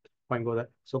copy. Fine, go there.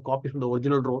 So copy from the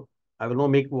original role. I will now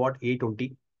make what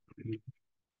A20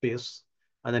 space.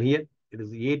 And then here it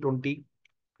is A20.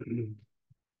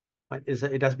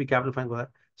 It has to be capital. Fine, go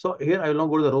there. So here I will now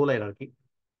go to the role hierarchy.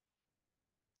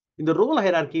 In the role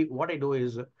hierarchy, what I do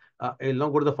is I'll now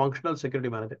go to the functional security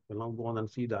manager. We'll now go on and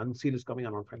see the unseal is coming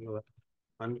on.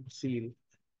 Unseal,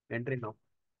 enter it now.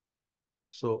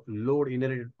 So load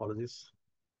inherited policies.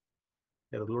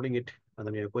 They're loading it and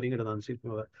then we are querying it on unseal.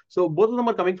 So both of them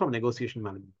are coming from negotiation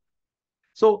management.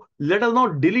 So let us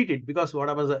not delete it because what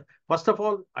happens, first of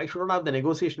all, I should not have the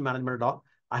negotiation management at all.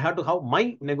 I have to have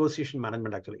my negotiation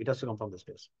management actually. It has to come from this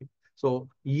place. So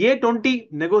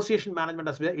A20 negotiation management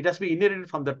it has to be inherited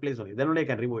from that place only. Then only I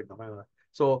can remove it.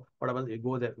 So what happens, you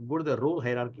go there, go to the role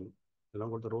hierarchy. I'll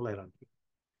go to the role hierarchy.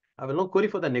 I will now query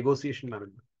for the negotiation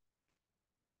management.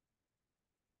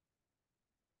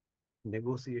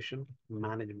 Negotiation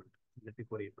management. Let me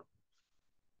query it now.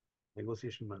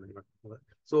 Negotiation management.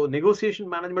 So negotiation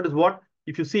management is what?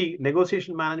 If you see,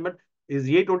 negotiation management is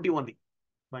A20 only.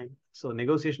 Fine. So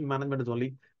negotiation management is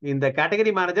only in the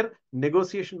category manager.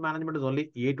 Negotiation management is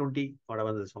only A20.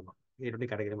 Whatever this one, A20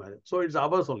 category manager. So it's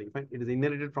ours only. Fine. It is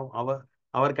inherited from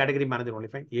our category manager only.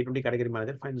 Fine. A20 category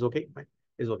manager. Fine. Is okay. Fine.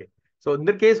 Is okay. So in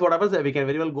that case, what happens? We can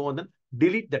very well go on then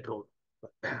delete that role.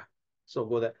 So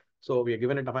go there. So we are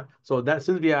given it now. So that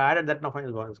since we have added that now, fine,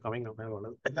 is coming now.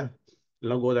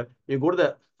 Now go there. You go to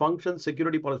the function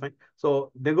security policy. Fine.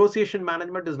 So negotiation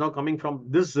management is now coming from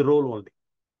this role only.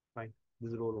 Fine.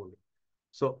 This role only.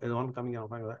 So is one coming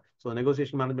out. Fine. So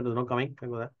negotiation management is now coming.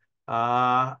 Fine.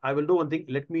 I will do one thing.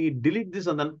 Let me delete this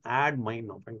and then add mine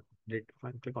now. Fine. Delete.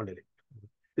 Fine. Click on delete.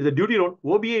 Is a duty role.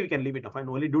 OBA we can leave it now. Fine.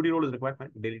 Only duty role is required. Fine.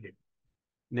 Delete it.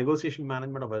 Negotiation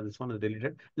management of this one is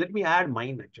deleted. Let me add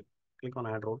mine actually. Click on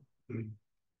add role.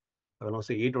 I will now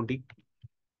say A20.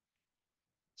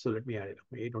 So let me add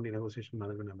it. A20 negotiation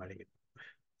management, I'm adding it.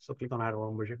 So click on add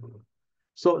membership.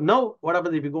 So now what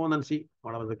happens if you go on and see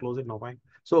what happens? I close it now. Fine.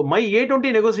 So my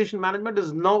A20 negotiation management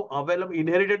is now available,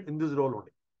 inherited in this role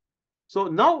only. So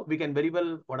now we can very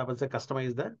well what happens?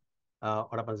 Customize the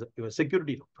what happens? Your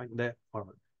security. Fine. There. What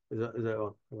happens?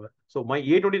 So my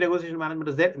A20 negotiation management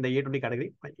is there in the A20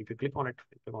 category. Fine. If you click on it,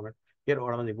 here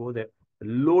what happens? You go there.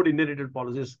 Load inherited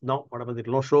policies. Now what happens? It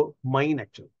will show mine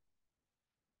actually.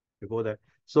 You go there.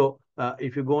 So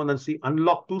if you go on and see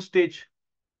unlock 2 stage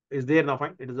is there now.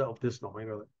 Fine. It is of this now.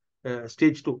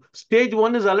 Stage 2. Stage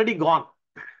 1 is already gone.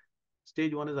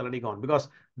 Stage 1 is already gone because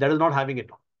that is not having it.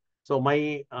 So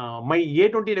my my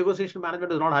A20 negotiation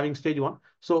management is not having stage 1.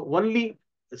 So only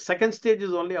second stage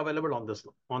is only available on this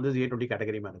A20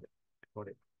 category manager. Got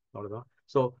it.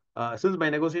 So since my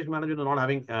negotiation management is not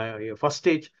having first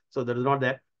stage, so that is not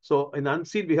there. So in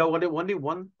Unseal, we have only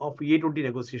one of A20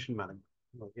 negotiation management.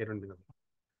 A20.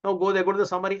 Now go there, go to the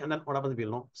summary, and then what happens?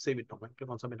 We'll know. Save it now. Click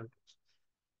on submit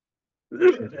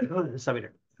and submit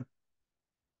it.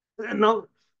 Now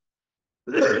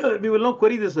we will now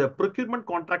query this procurement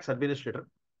contracts administrator.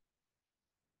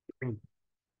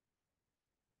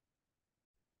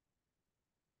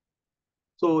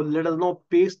 So let us now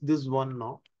paste this one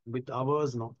now with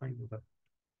ours now.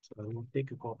 So I will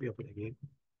take a copy of it again.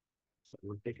 So I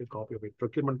will take a copy of it.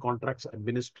 Procurement contracts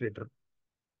administrator.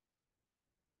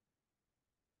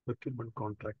 procurement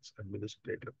contracts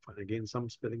administrator. Again, some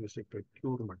spelling mistake,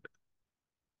 procurement.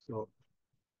 So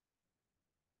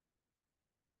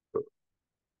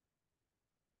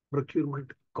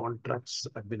procurement contracts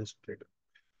administrator.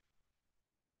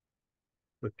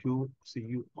 Procure.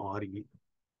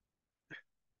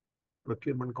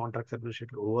 Procurement contracts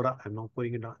administrator. Over, I'm not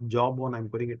putting it down. Job one, I'm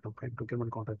putting it down.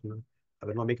 Procurement contracts. I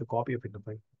will not make a copy of it.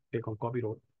 Click on copy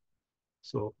role.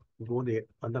 So go there,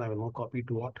 and then I will now copy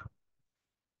to what?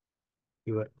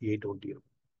 Your 820.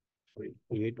 Sorry,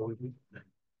 820.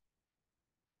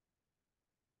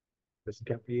 Let's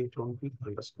cap 820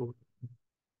 underscore.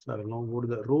 So I will now go to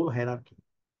the role hierarchy.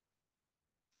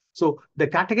 So the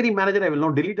category manager, I will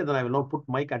now delete it, then I will now put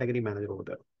my category manager over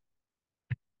there.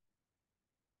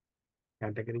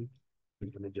 Category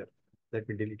manager. Let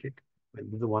me delete it.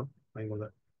 This is the one.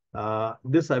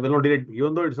 This I will not delete,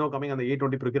 even though it's now coming on the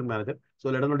 820 procurement manager. So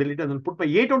let us not delete it and then put my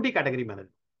 820 category manager.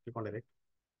 Click on delete.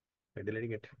 By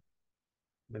deleting it.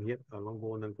 Then here I will now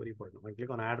go and then query for it. I click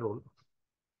on add role.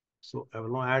 So I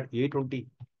will now add 820.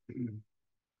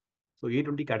 So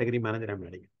 820 category manager I'm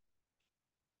adding it.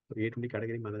 So 820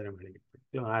 category manager I'm adding it.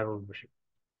 Click on add role machine.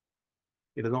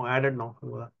 It is now added now.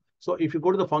 So if you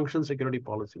go to the function security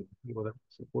policy, you go there.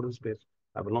 So go to space.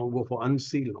 I will now go for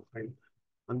unseal now. Right?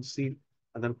 Unseal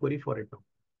and then query for it now.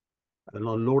 I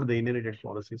will now load the inherited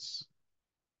policies.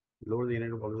 Load the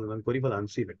inherited policies and then query for the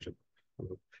unseal actually.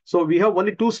 So we have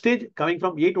only two stages coming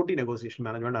from 820 negotiation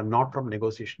management and not from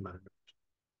negotiation management.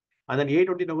 And then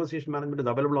 820 negotiation management is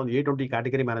available on the 820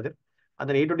 category manager. And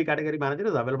then 820 category manager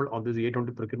is available on this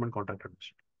 820 procurement contract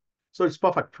administrator. So it's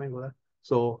perfect. Fine with that.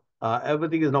 So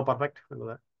everything is now perfect. Fine with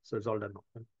that. So it's all done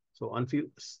now. So until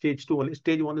stage 2 only,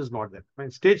 stage 1 is not there. Fine.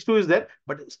 Stage 2 is there,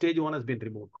 but stage 1 has been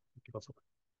removed.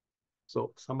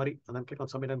 So summary, and then click on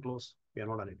submit and close. We are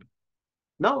not on it.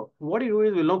 Now, what you do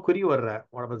is we'll now query your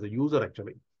what was the user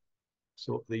actually.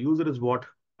 So the user is what?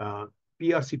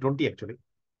 PRC20 actually.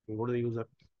 You go to the user.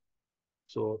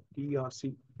 So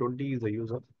PRC20 is the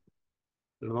user.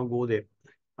 We'll now go there.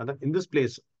 And then in this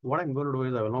place, what I'm going to do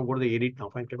is I will now go to the edit now.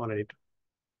 Fine, click on edit.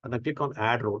 And then click on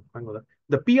add role. Fine, go there.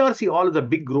 The PRC all is a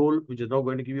big role, which is now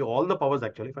going to give you all the powers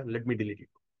actually. Fine, let me delete it.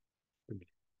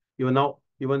 Even now,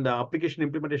 even the application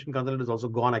implementation consultant is also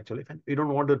gone actually. Fine. You don't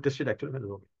want to test it actually. Fine,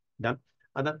 okay. Done.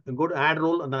 And then go to add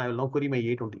role, and then I will now query my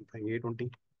 820. Fine,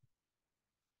 820.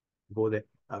 Go there.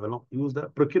 I will now use the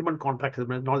procurement contract,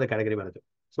 not the category manager.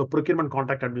 So procurement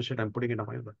contract administrator, I'm putting it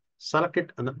on. Select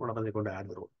it, and then what happens? I'm going to add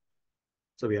the role.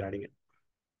 So we are adding it.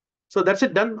 So that's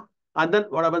it done. And then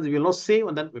what happens? We will now save,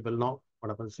 and then we will now what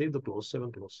happens? Save the close, save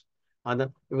and close. And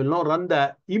then we will now run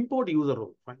the import user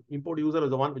role. Fine. Import user is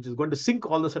the one which is going to sync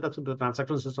all the setups into the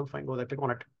transaction system. Fine. Go there, click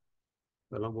on it.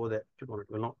 We'll now go there, click on it.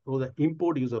 We'll now go the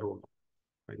import user role.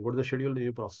 Fine. Go to the schedule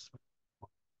new process.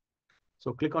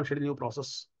 So click on schedule new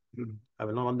process. I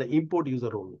will now run the import user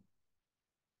role.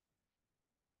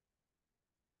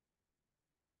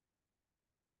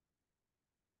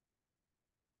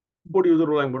 Import user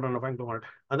role, I'm going to define to it.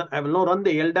 And then I will now run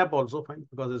the LDAP also, fine,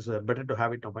 because it's better to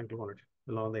have it now. Fine, click on it.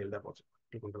 We'll run the LDAP also.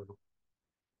 Click on it.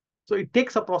 So it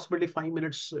takes approximately 5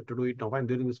 minutes to do it now. Fine,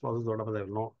 during this process, whatever I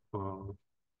will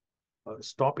now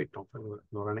stop it now. Fine,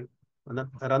 no running. And then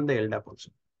I run the LDAP also.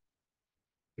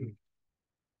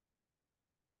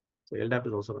 So LDAP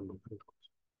is also run.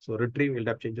 So retrieve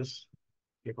LDAP changes.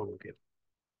 Click on OK.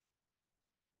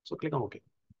 So click on OK.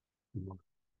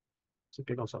 So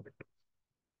click on submit.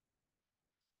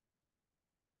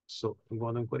 So go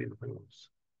on and query.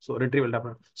 So retrieve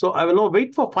LDAP. So I will now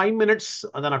wait for 5 minutes,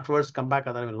 and then afterwards come back,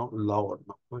 and then I will now log out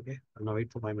now. Okay. I'll now wait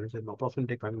for 5 minutes. No problem.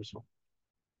 Take 5 minutes now.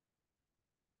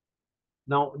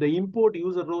 Now the import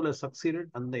user role has succeeded,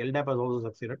 and the LDAP has also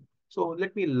succeeded. So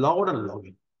let me log out and log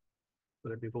in. So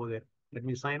let me go there. Let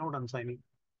me sign out and sign in.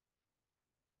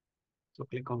 So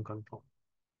click on confirm.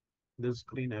 This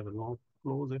screen, I will now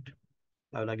close it.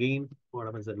 I will again, what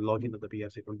happens is log into the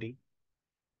PRC20.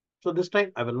 So this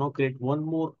time I will now create one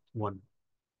more one.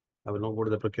 I will now go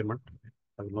to the procurement.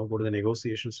 I will now go to the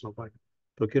negotiations now.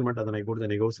 Procurement, and then I go to the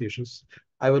negotiations.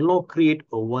 I will now create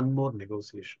one more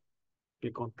negotiation.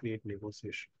 Click on create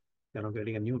negotiation. You're now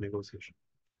creating a new negotiation.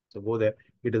 So go there.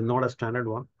 It is not a standard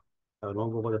one. I will now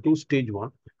go for the 2-stage one.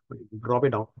 Drop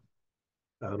it down.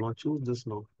 I will now choose this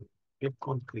now. Click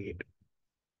on create.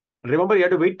 Remember, you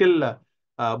have to wait till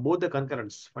both the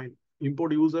concurrents, fine,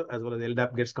 import user as well as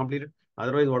LDAP gets completed.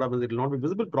 Otherwise, what happens? It will not be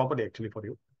visible properly actually for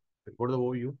you. Go to the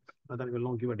overview, and then it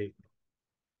will not give a date.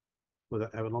 So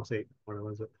that I will not say what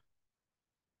happens.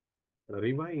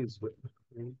 Revise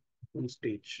two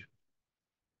stage.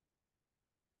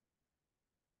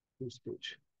 Two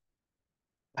stage.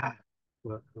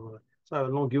 So So I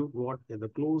will now give what the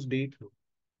close date. I'm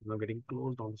now getting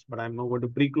closed on this, but I'm now going to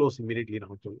pre-close immediately now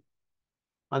actually.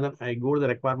 And then I go to the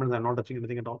requirements. I'm not touching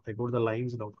anything at all. I go to the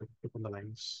lines now. Click on the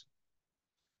lines.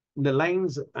 In the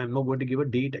lines, I'm now going to give a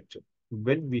date actually.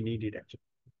 When we need it actually.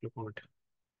 Click on it.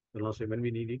 I will now say when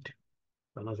we need it.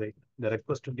 I will now say the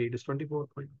requested date is 24.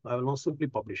 I will now simply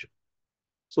publish it.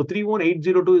 So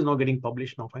 31802 is now getting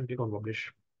published. Now fine, click on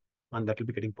publish. And that will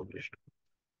be getting published.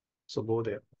 So go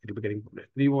there. It will be getting published.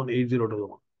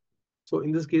 31802. So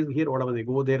in this case here, whatever they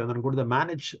go there and then go to the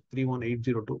manage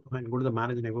 31802 and go to the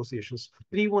manage negotiations.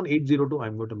 31802,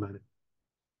 I'm going to manage.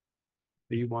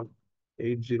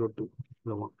 31802,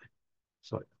 the one.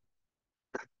 Sorry.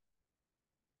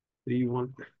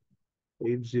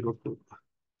 31802.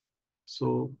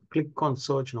 So click on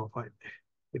search now. Fine.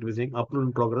 It was saying upload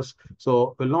in progress.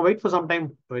 So we'll now wait for some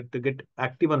time for it to get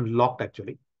active and locked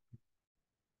actually.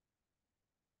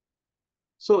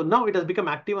 So now it has become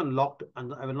active and locked,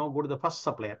 and I will now go to the first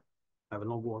supplier. I will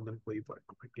now go on and query for it.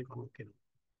 I click on OK.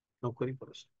 Now query for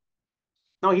us.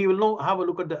 Now he will now have a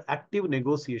look at the active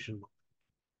negotiation.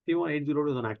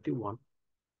 31802 is an active one.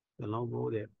 We'll now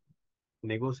go there.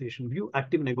 Negotiation view,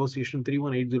 active negotiation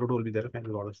 31802 will be there.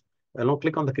 I'll now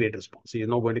click on the create response. He is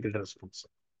now going to create a response.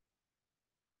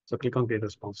 So click on create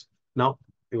response. Now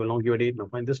we will now give a date. Now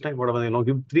find this time, whatever they now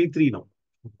give 33 now.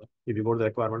 If you go to the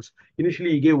requirements,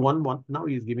 initially he gave 1 1. Now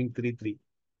he is giving 33.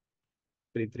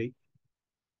 33.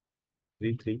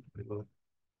 33.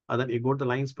 And then you go to the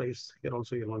lines price. Here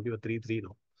also you will now give a 33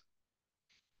 now.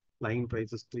 Line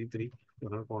price is 33. You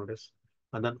know what it is.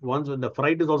 And then once when the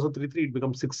freight is also 33, it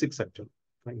becomes 66 actually.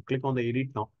 Fine. Click on the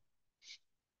edit now.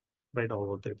 Right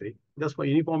over 33. Just for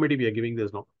uniformity, we are giving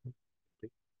this now.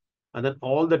 And then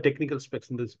all the technical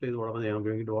specs in this place, whatever they are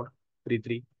going to what?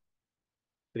 33,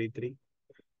 33,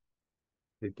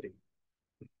 33.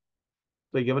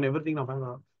 So you given everything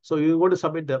now. So you're going to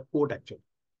submit the quote actually.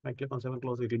 I click on 7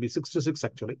 close, it will be 66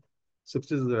 actually.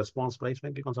 60 is the response price.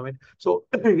 I click on submit. So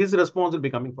his response will be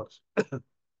coming first.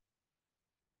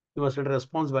 You must set a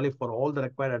response value for all the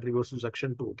required attributes to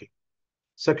section 2. Okay.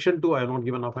 Section 2, I have not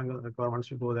given enough requirements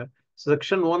to go there.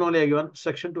 Section 1 only I given.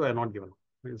 Section 2, I have not given.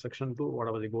 In section 2,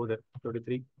 whatever they go there,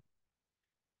 33,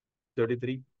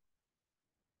 33,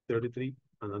 33,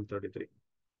 and then 33.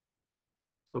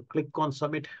 So click on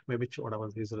submit, maybe whatever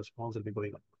this response will be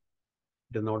going up.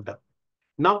 It is not done.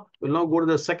 Now, we'll now go to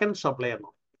the second supplier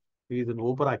now. He is in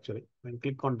Uber actually. When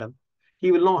click on done,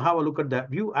 he will now have a look at the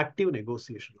view active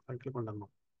negotiation. I click on done now.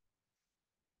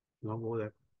 Now go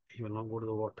there. He will now go to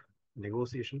the what?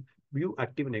 Negotiation, view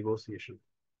active negotiation.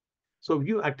 So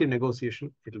view active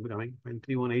negotiation, it will be coming when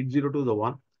 31802 the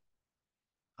one.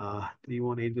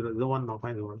 3180 is the one. Now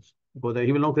find the ones. Go there.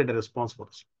 He will now create a response for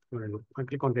us. I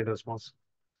click on create a response.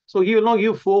 So he will now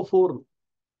give 44.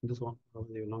 This one.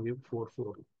 He will now give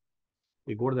 44.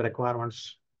 We go to the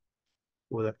requirements.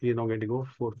 Go there. He is now going to go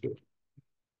 44.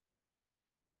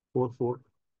 44.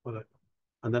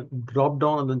 And then drop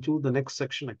down and then choose the next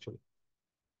section actually.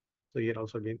 So here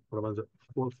also again, what was it?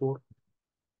 44.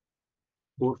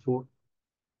 44.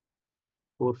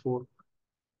 44.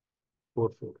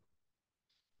 44.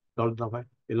 $.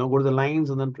 You'll now go to the lines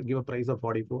and then give a price of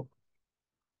 44.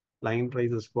 Line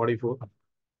price is 44.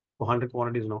 400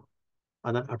 quantities now.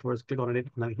 And then afterwards click on it.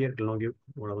 And then here it will now give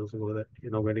whatever. So go there.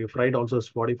 You're now going to give freight also is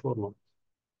 44 now.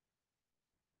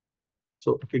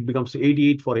 So it becomes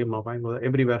 88 for him now. Fine. Go there.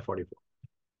 Everywhere 44.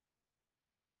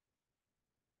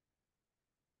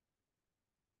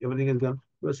 Everything is done.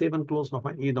 We're safe and close now.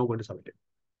 Fine. He is now going to submit it.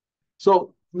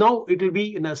 So now it will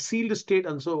be in a sealed state.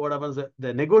 And so what happens,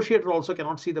 the negotiator also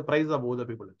cannot see the price of both the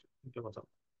people.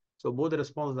 So both the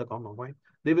responses are come now. Fine.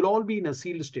 They will all be in a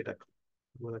sealed state.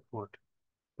 We'll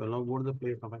now go to the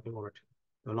place.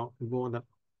 We'll now go on the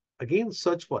again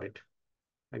search for it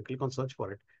and click on search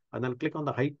for it. And then click on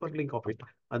the hyperlink of it.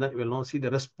 And then we'll now see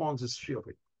the response history of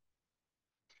it.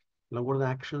 Now go to the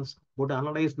actions, go to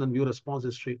analyze, and then view response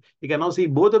history. You can now see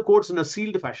both the codes in a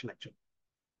sealed fashion actually.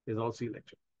 It's all sealed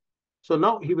actually. So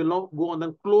now he will now go and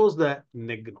then close the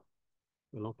neg now.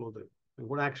 Will now close it.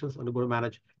 Go to actions and go to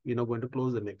manage. You're now going to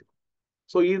close the neg.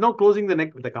 So he's now closing the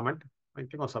neg with the comment. And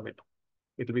click on submit.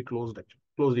 It will be closed actually.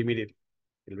 Closed immediately.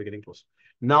 It will be getting closed.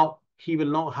 Now he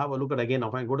will now have a look at again. Now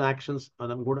go to actions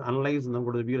and then go to analyze and then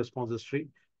go to the view response history.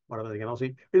 Whatever they can now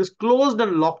see. It is closed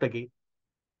and locked again.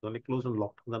 It's only closed and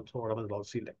locked. And then so whatever is all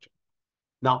sealed actually.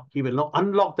 Now he will now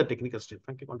unlock the technical state.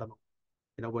 Click on done.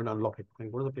 You're now going to unlock it.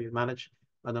 And go to the page manage.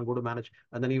 And then go to manage,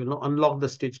 and then he will now unlock the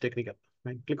stage technical.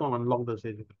 Right? Click on unlock the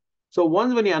stage. So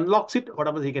once when he unlocks it, what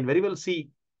happens, he can very well see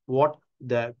what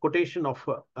the quotation of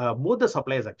both the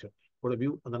suppliers actually. Go to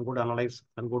view and then go to analyze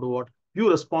and go to what view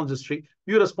response history.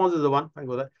 View response is the one. Fine,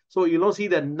 go there. So you'll now see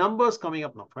the numbers coming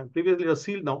up now. Fine. Previously it was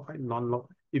sealed now. Fine, non-log.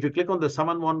 If you click on the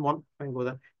 711, fine, go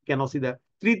there. You can now see the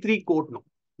 33 code now.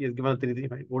 He has given a 33.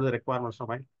 Fine. Go to the requirements now.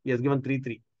 Fine. He has given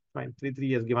 33. Fine. 33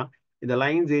 he has given. In the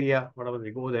lines area, whatever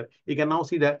we go there, you can now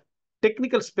see the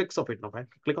technical specs of it now. Fine.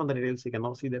 Click on the details. You can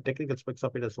now see the technical specs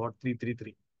of it as what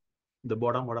 333. The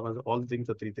bottom, whatever, all the things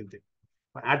are 333.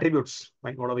 Attributes,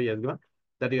 right? Whatever he has given,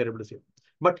 that you are able to see.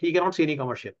 But he cannot see any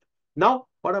commercial. Now,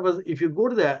 whatever, if you go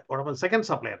to the whatever second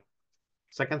supplier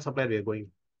we are going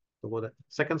to go the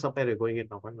second supplier we are going it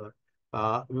now.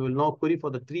 We will now query for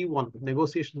the 3-1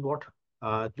 negotiation. What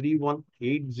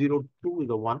 31802 is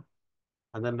the one,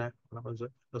 and then the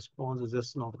response is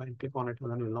just now. Fine, click on it, and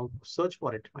then we'll now search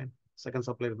for it. Fine, second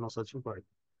supplier is now searching for it.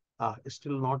 It's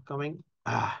still not coming.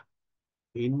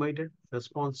 Invited,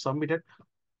 response submitted,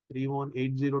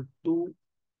 31802,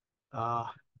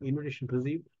 invitation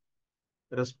received,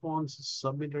 response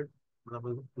submitted,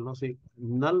 will not say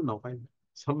null now, fine.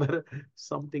 Somewhere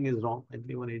something is wrong.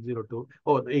 31802.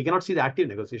 Oh, you cannot see the active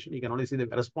negotiation. You can only see the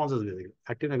responses basically.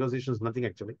 Active negotiation is nothing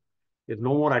actually. It's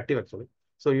no more active actually.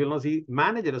 So you'll not see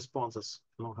manage responses.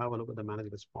 Have a look at the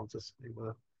manage responses.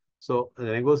 So the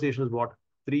negotiation is what?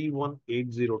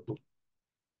 31802.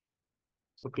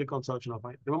 So click on search now.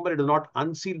 Fine. Remember, it is not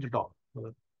unsealed at all.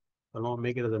 Now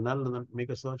make it as a null and then make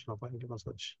a search now. Fine. Click on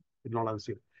search. It's not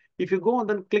unsealed. If you go and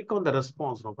then click on the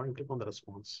response now. Fine. Click on the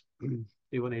response.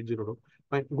 31802.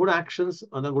 Fine. Go to actions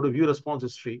and then go to view response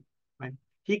history. Fine.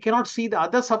 He cannot see the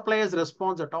other supplier's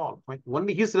response at all. Fine.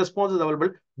 Only his response is available.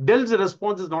 Dell's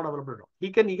response is not available at all. He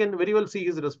can very well see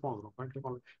his response now. Fine. Click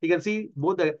on it. He can see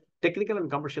both the technical and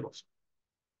commercial also.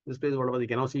 This place whatever he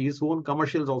cannot see his own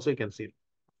commercials also he can see.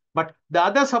 But the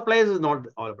other suppliers is not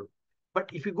available. But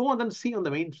if you go on and see on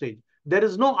the main stage, there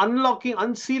is no unlocking,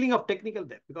 unsealing of technical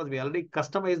there because we already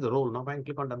customized the role. Now, fine,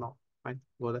 click on that now. Fine,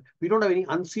 go there. We don't have any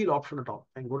unseal option at all.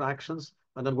 Fine, go to actions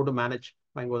and then go to manage.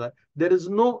 Fine, go there. There is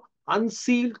no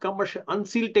unsealed commercial,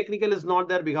 unsealed technical is not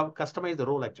there. We have customized the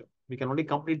role actually. We can only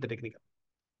complete the technical.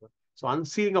 So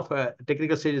unsealing of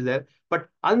technical stage is there, but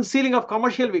unsealing of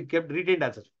commercial we kept retained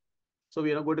as such. So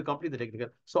we are not going to complete the technical.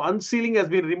 So unsealing has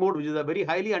been removed, which is a very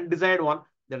highly undesired one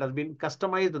that has been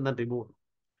customized and then removed.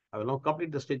 I will now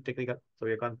complete the stage technical. So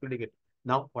we are completing it.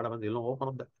 Now, what happens? You'll now open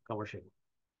up the commercial.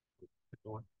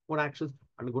 Go to actions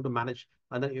and go to manage.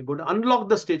 And then you're going to unlock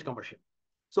the stage commercial.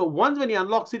 So once when you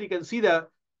unlock it, you can see the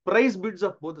price bids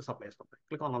of both the suppliers.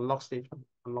 Click on unlock stage.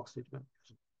 Unlock stage.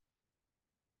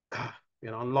 We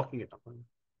are unlocking it.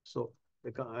 So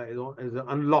it's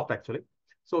unlocked actually.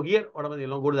 So here, whatever,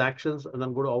 go to the actions and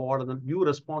then go to award and then view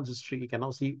response history. You can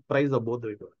now see price of both the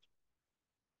people.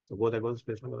 So go there, go to this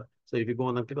place. So if you go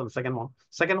and then click on the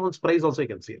second one's price also you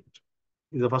can see it.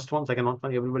 This is the first one, second one,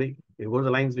 everybody, you go to the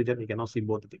lines widget, you can now see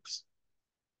both the things.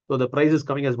 So the price is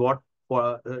coming as what?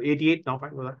 For 88 now,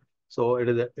 fine with that. So it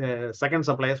is a second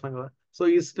supplier, fine with that. So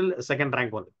he's still a second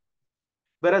rank one.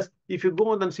 Whereas if you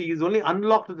go and then see, he's only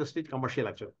unlocked the stage commercial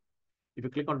actually. If you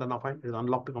click on done now, fine, it is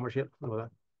unlocked the commercial.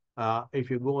 If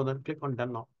you go and then click on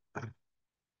done now,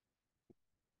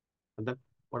 and then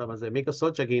whatever, say make a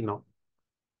search again now.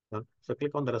 So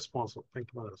click on the response. Click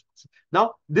on the response.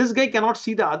 Now this guy cannot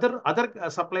see the other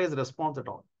supplier's response at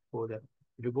all. Go there.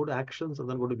 If you go to actions and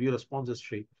then go to view response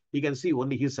history, he can see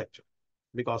only his section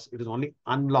because it is only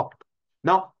unlocked.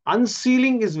 Now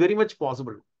unsealing is very much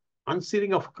possible.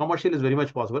 Unsealing of commercial is very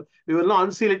much possible. We will not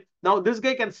unseal it. Now this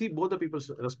guy can see both the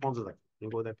people's responses. You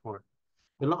go that point.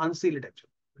 We will not unseal it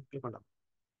actually. Click on that.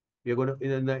 We are going to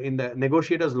in the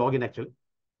negotiators login actually.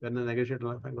 When the negotiator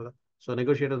login, go there. So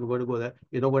negotiators are going to go there.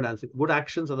 You're not going to unseal. Go to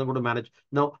actions and then go to manage.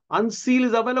 Now unseal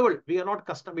is available. We are not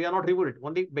removed it.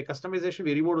 Only by customization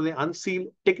we remove the unseal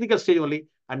technical stage only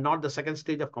and not the second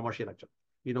stage of commercial actually.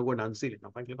 You're not going to unseal it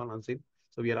now. Fine, click on unseal.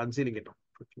 So we are unsealing it now.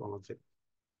 Click on unseal.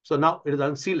 So now it is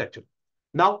unsealed actually.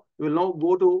 Now we will now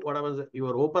go to whatever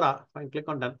your Opera. Fine, click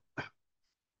on done.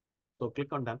 So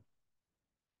click on done.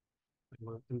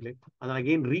 And then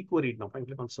again requery it now. Fine,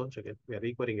 click on search again. We are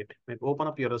requerying it. And open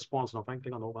up your response now. Fine,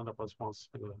 click on open up response.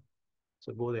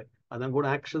 So go there and then go to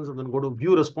actions and then go to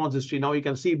view response history. Now you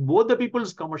can see both the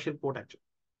people's commercial code actually.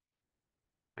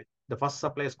 Right. The first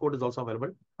supplier's code is also available.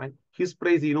 Fine. His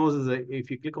price he knows is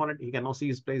if you click on it, he can now see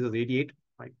his price is 88.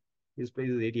 Fine. His price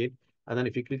is 88. And then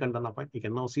if you click on done, fine, you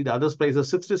can now see the other's price is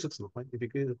 66 now. Fine. If you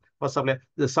click first supplier,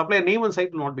 the supplier name and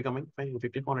site will not be coming. Fine. If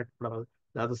you click on it, the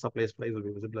other supplier's price will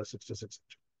be visible as 66.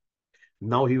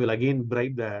 Now he will again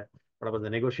bribe the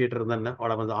negotiator and then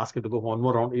ask him to go for one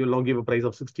more round. He will now give a price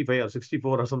of 65 or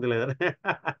 64 or something like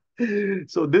that.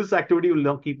 So this activity will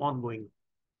now keep on going.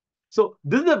 So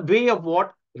this is the way of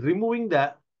what removing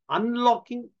the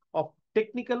unlocking of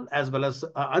technical as well as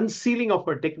unsealing of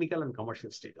a technical and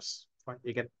commercial status. Fine.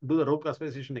 You can do the role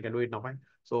classification, you can do it now. Fine.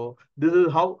 So this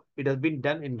is how it has been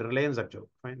done in Reliance actually.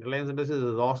 Fine. Reliance Industries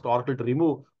has asked Oracle to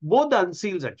remove both the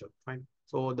unseals actually. Fine.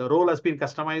 So the role has been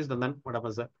customized, and then what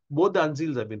happens? Both the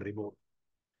unseals have been removed.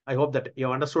 I hope that you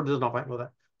have understood this now. Fine.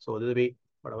 So this will be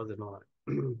what was it now?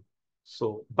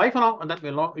 So bye for now, and then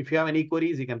we'll know if you have any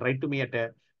queries, you can write to me at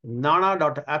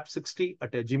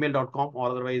nana.app60@gmail.com, or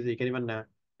otherwise you can even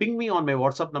ping me on my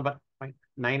WhatsApp number, fine,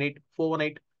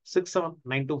 98418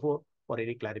 67924 for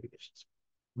any clarifications.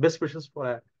 Best wishes for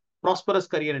a prosperous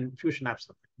career in Fusion Apps.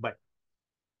 Bye.